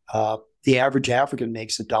 the average African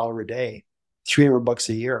makes $1 a day, $300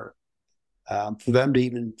 a year. For them to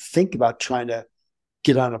even think about trying to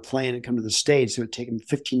get on a plane and come to the States, it would take them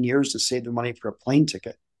 15 years to save the money for a plane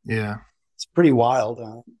ticket. Yeah. It's pretty wild.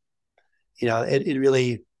 It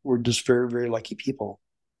really, we're just very, very lucky people.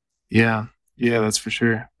 Yeah. Yeah, that's for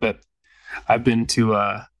sure. But I've been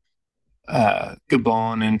to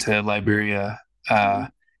Gabon and to Liberia.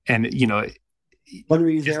 And, when were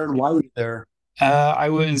you there and why were you there? I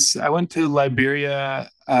went to Liberia.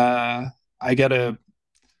 I got a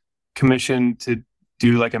commission to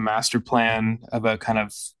do like a master plan of a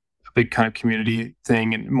big kind of community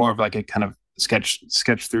thing, and more of like a kind of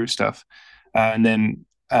sketch through stuff. And then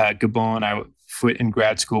Gabon, in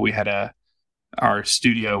grad school, we had our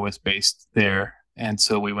studio was based there, and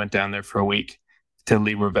so we went down there for a week to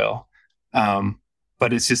Libreville.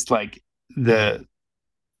 But it's just like the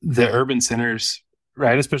urban centers,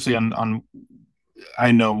 right? Especially on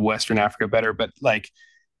I know Western Africa better, but like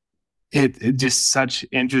it just such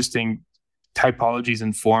interesting typologies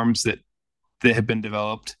and forms that have been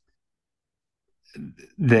developed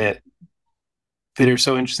that are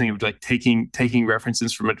so interesting, like taking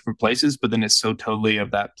references from different places, but then it's so totally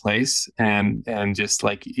of that place, and just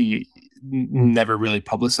like never really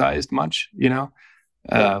publicized much,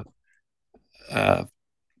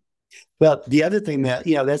 Well, the other thing that,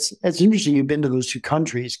 that's interesting. You've been to those two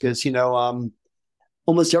countries because,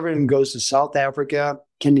 almost everyone goes to South Africa,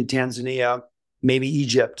 Kenya, Tanzania, maybe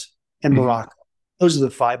Egypt and Morocco. Those are the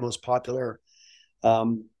 5 most popular.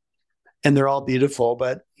 And they're all beautiful,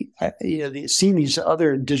 but seeing these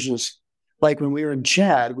other indigenous, like when we were in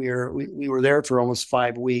Chad, we were there for almost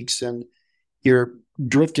 5 weeks, and you're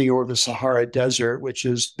drifting over the Sahara Desert, which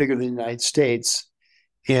is bigger than the United States.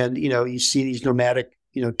 And, you see these nomadic,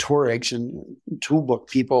 Tuaregs and Toolbook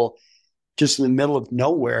people just in the middle of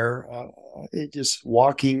nowhere, just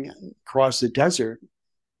walking across the desert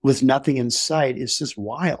with nothing in sight. It's just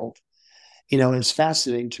wild. It's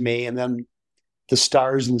fascinating to me. And then the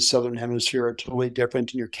stars in the Southern Hemisphere are totally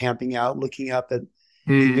different, and you're camping out, looking up at,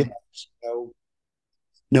 no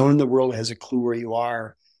one in the world has a clue where you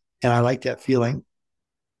are. And I like that feeling.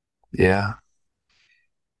 Yeah.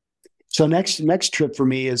 So next trip for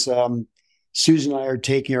me is Susan and I are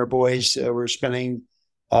taking our boys. We're spending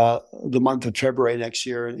the month of February next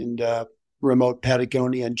year in remote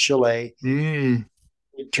Patagonia and Chile,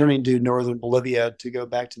 returning to northern Bolivia to go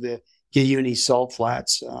back to the Uyuni salt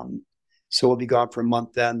flats. So we'll be gone for a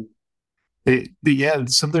month then. Yeah,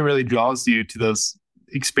 something really draws you to those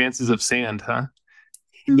expanses of sand, huh?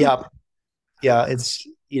 Yeah. Yeah. It's,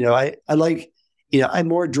 I like, I'm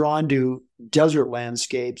more drawn to desert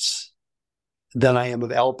landscapes than I am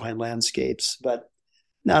of alpine landscapes. But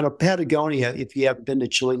now to Patagonia, if you haven't been to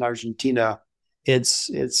Chile and Argentina,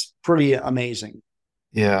 it's pretty amazing.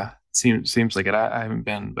 Yeah. Seems like it. I haven't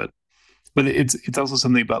been, but it's also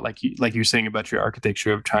something about like you're saying about your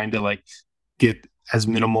architecture of trying to like get as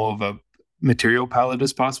minimal of a material palette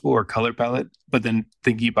as possible, or color palette, but then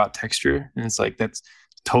thinking about texture. And it's like, that's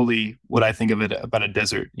totally what I think of it about a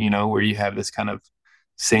desert, where you have this kind of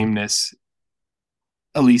sameness,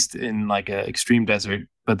 at least in like an extreme desert,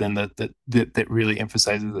 but then that really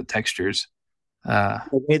emphasizes the textures. The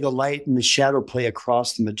way the light and the shadow play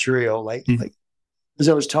across the material, like as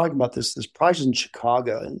I was talking about this project in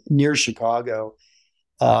Chicago, near Chicago,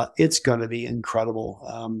 it's going to be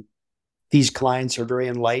incredible. These clients are very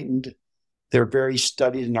enlightened. They're very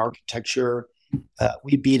studied in architecture.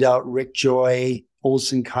 We beat out Rick Joy,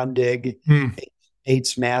 Olson Kundig,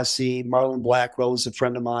 Bates Massey, Marlon Blackwell was a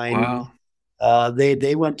friend of mine. Wow.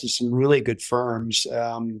 They went to some really good firms,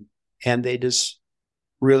 and they just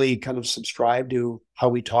really kind of subscribe to how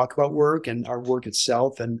we talk about work and our work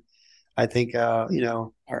itself. And I think,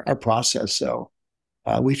 our process. So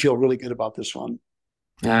we feel really good about this one.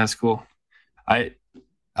 Yeah, that's cool.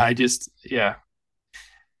 I just, yeah,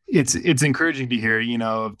 it's encouraging to hear,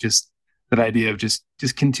 of just that idea of just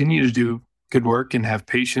continue to do good work and have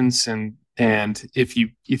patience. And if you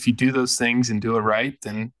do those things and do it right,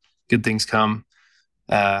 then good things come.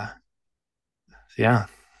 Yeah.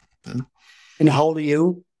 And how old are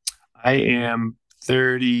you? I am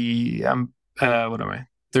 30. What am I?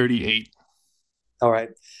 38. All right.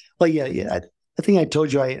 Well, yeah. I think I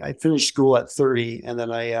told you I finished school at 30, and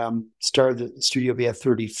then I started the Studio B at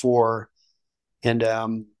 34. And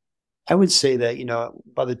I would say that,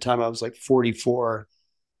 by the time I was like 44,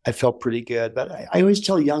 I felt pretty good. But I always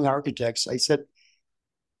tell young architects, I said,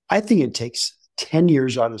 I think it takes 10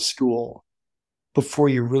 years out of school before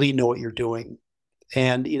you really know what you're doing.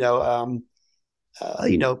 And,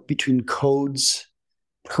 between codes,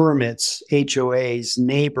 permits, HOAs,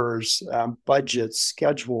 neighbors, budgets,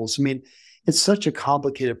 schedules. I mean, it's such a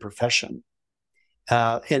complicated profession.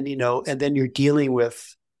 And then you're dealing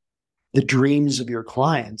with the dreams of your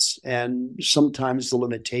clients and sometimes the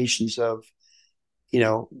limitations of,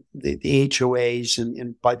 the HOAs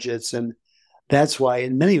and budgets. And that's why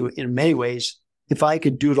in many ways, if I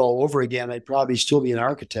could do it all over again, I'd probably still be an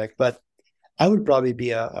architect, but I would probably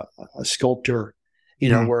be a sculptor,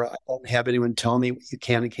 where I don't have anyone tell me what you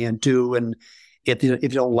can and can't do. And if you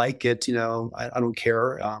don't like it, I don't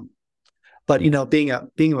care. But being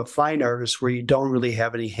a fine artist where you don't really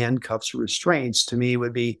have any handcuffs or restraints, to me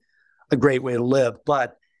would be a great way to live.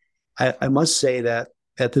 But I must say that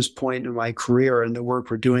at this point in my career and the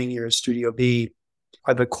work we're doing here at Studio B,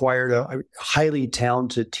 I've acquired a highly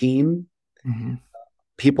talented team,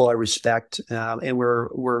 people I respect, and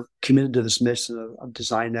we're committed to this mission of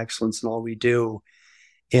design excellence in all we do.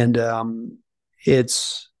 And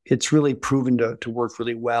it's really proven to work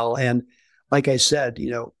really well. And like I said,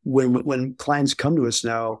 when clients come to us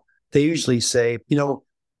now, they usually say,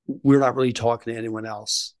 we're not really talking to anyone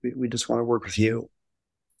else. We just want to work with you.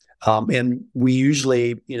 And we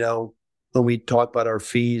usually, when we talk about our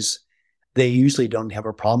fees, they usually don't have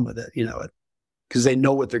a problem with it, because they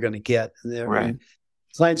know what they're going to get. And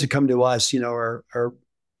clients who come to us, are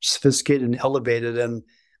sophisticated and elevated, and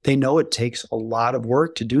they know it takes a lot of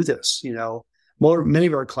work to do this. Many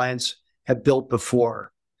of our clients have built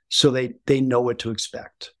before, so they know what to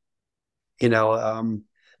expect.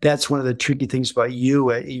 That's one of the tricky things about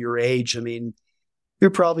you at your age. I mean, you're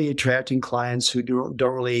probably attracting clients who don't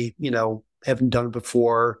really, haven't done it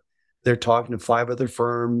before. They're talking to 5 other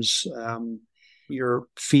firms. Your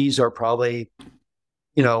fees are probably,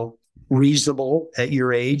 reasonable at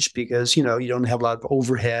your age because, you don't have a lot of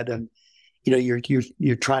overhead and,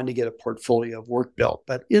 you're trying to get a portfolio of work built,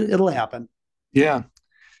 but it'll happen. Yeah.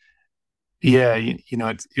 Yeah.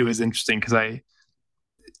 It was interesting because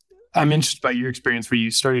I'm interested by your experience where you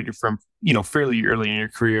started your firm, fairly early in your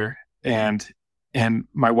career. And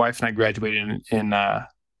my wife and I graduated in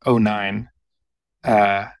 2009.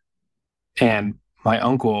 And my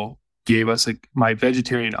uncle gave us my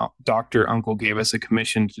vegetarian doctor uncle gave us a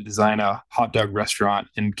commission to design a hot dog restaurant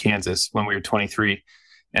in Kansas when we were 23.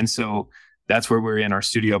 And so that's where we're in our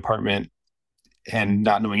studio apartment and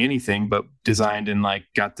not knowing anything, but designed and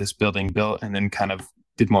got this building built and then kind of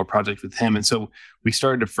did more projects with him. And so we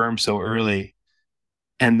started a firm so early.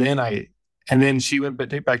 And then she went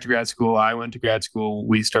back to grad school. I went to grad school.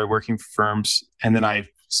 We started working for firms. And then I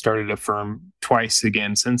started a firm twice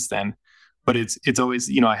again since then. But it's always,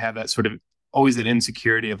 I have that sort of always that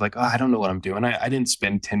insecurity of I don't know what I'm doing. I didn't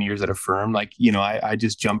spend 10 years at a firm. I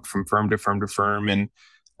just jumped from firm to firm to firm. And,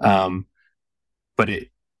 but it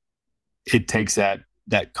takes that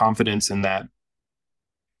confidence and that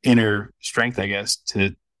inner strength, I guess,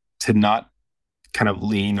 to not kind of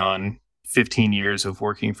lean on 15 years of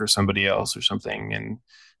working for somebody else or something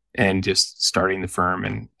and just starting the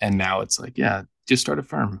firm. And now it's just start a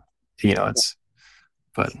firm,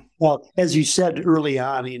 Well, as you said early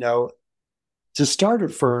on, to start a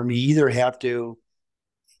firm, you either have to,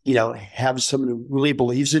 have someone who really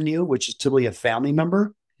believes in you, which is typically a family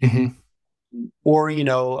member, or,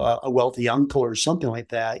 a wealthy uncle or something like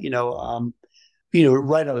that,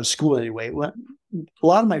 right out of school anyway. A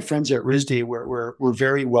lot of my friends at RISD were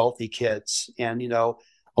very wealthy kids. And, a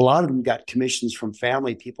lot of them got commissions from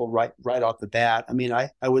family people right off the bat. I mean, I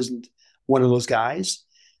wasn't one of those guys.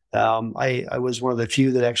 I was one of the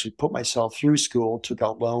few that actually put myself through school, took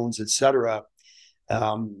out loans, et cetera.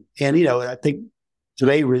 And, I think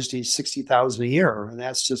today RISD is $60,000 a year, and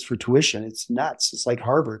that's just for tuition. It's nuts. It's like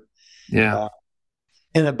Harvard. Yeah.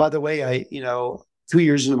 And by the way, 2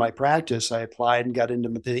 years into my practice, I applied and got into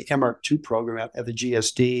the MARC2 program at the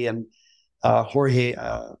GSD, and Jorge,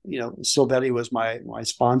 Silvetti was my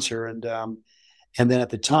sponsor. And then at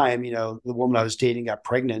the time, the woman I was dating got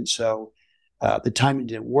pregnant. So the timing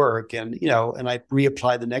didn't work. And, and I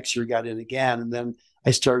reapplied the next year, got in again. And then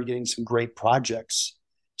I started getting some great projects.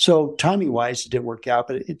 So timing wise, it didn't work out,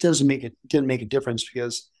 but it didn't make a difference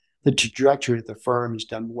because the trajectory of the firm has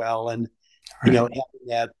done well. And, having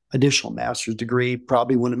that additional master's degree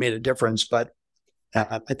probably wouldn't have made a difference, but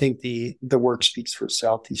I think the work speaks for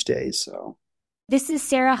itself these days. So This is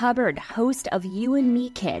Sarah Hubbard, host of You and Me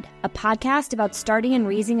Kid, a podcast about starting and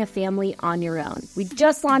raising a family on your own. We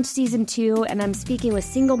just launched season 2, and I'm speaking with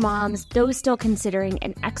single moms, those still considering,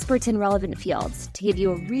 and experts in relevant fields to give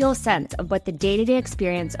you a real sense of what the day-to-day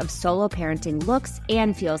experience of solo parenting looks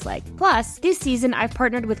and feels like. Plus, this season, I've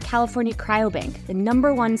partnered with California Cryobank, the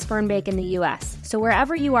 #1 sperm bank in the U.S. So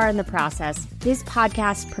wherever you are in the process, this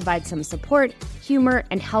podcast provides some support, humor,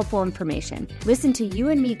 and helpful information. Listen to You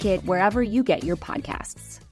and Me Kid wherever you get your podcasts.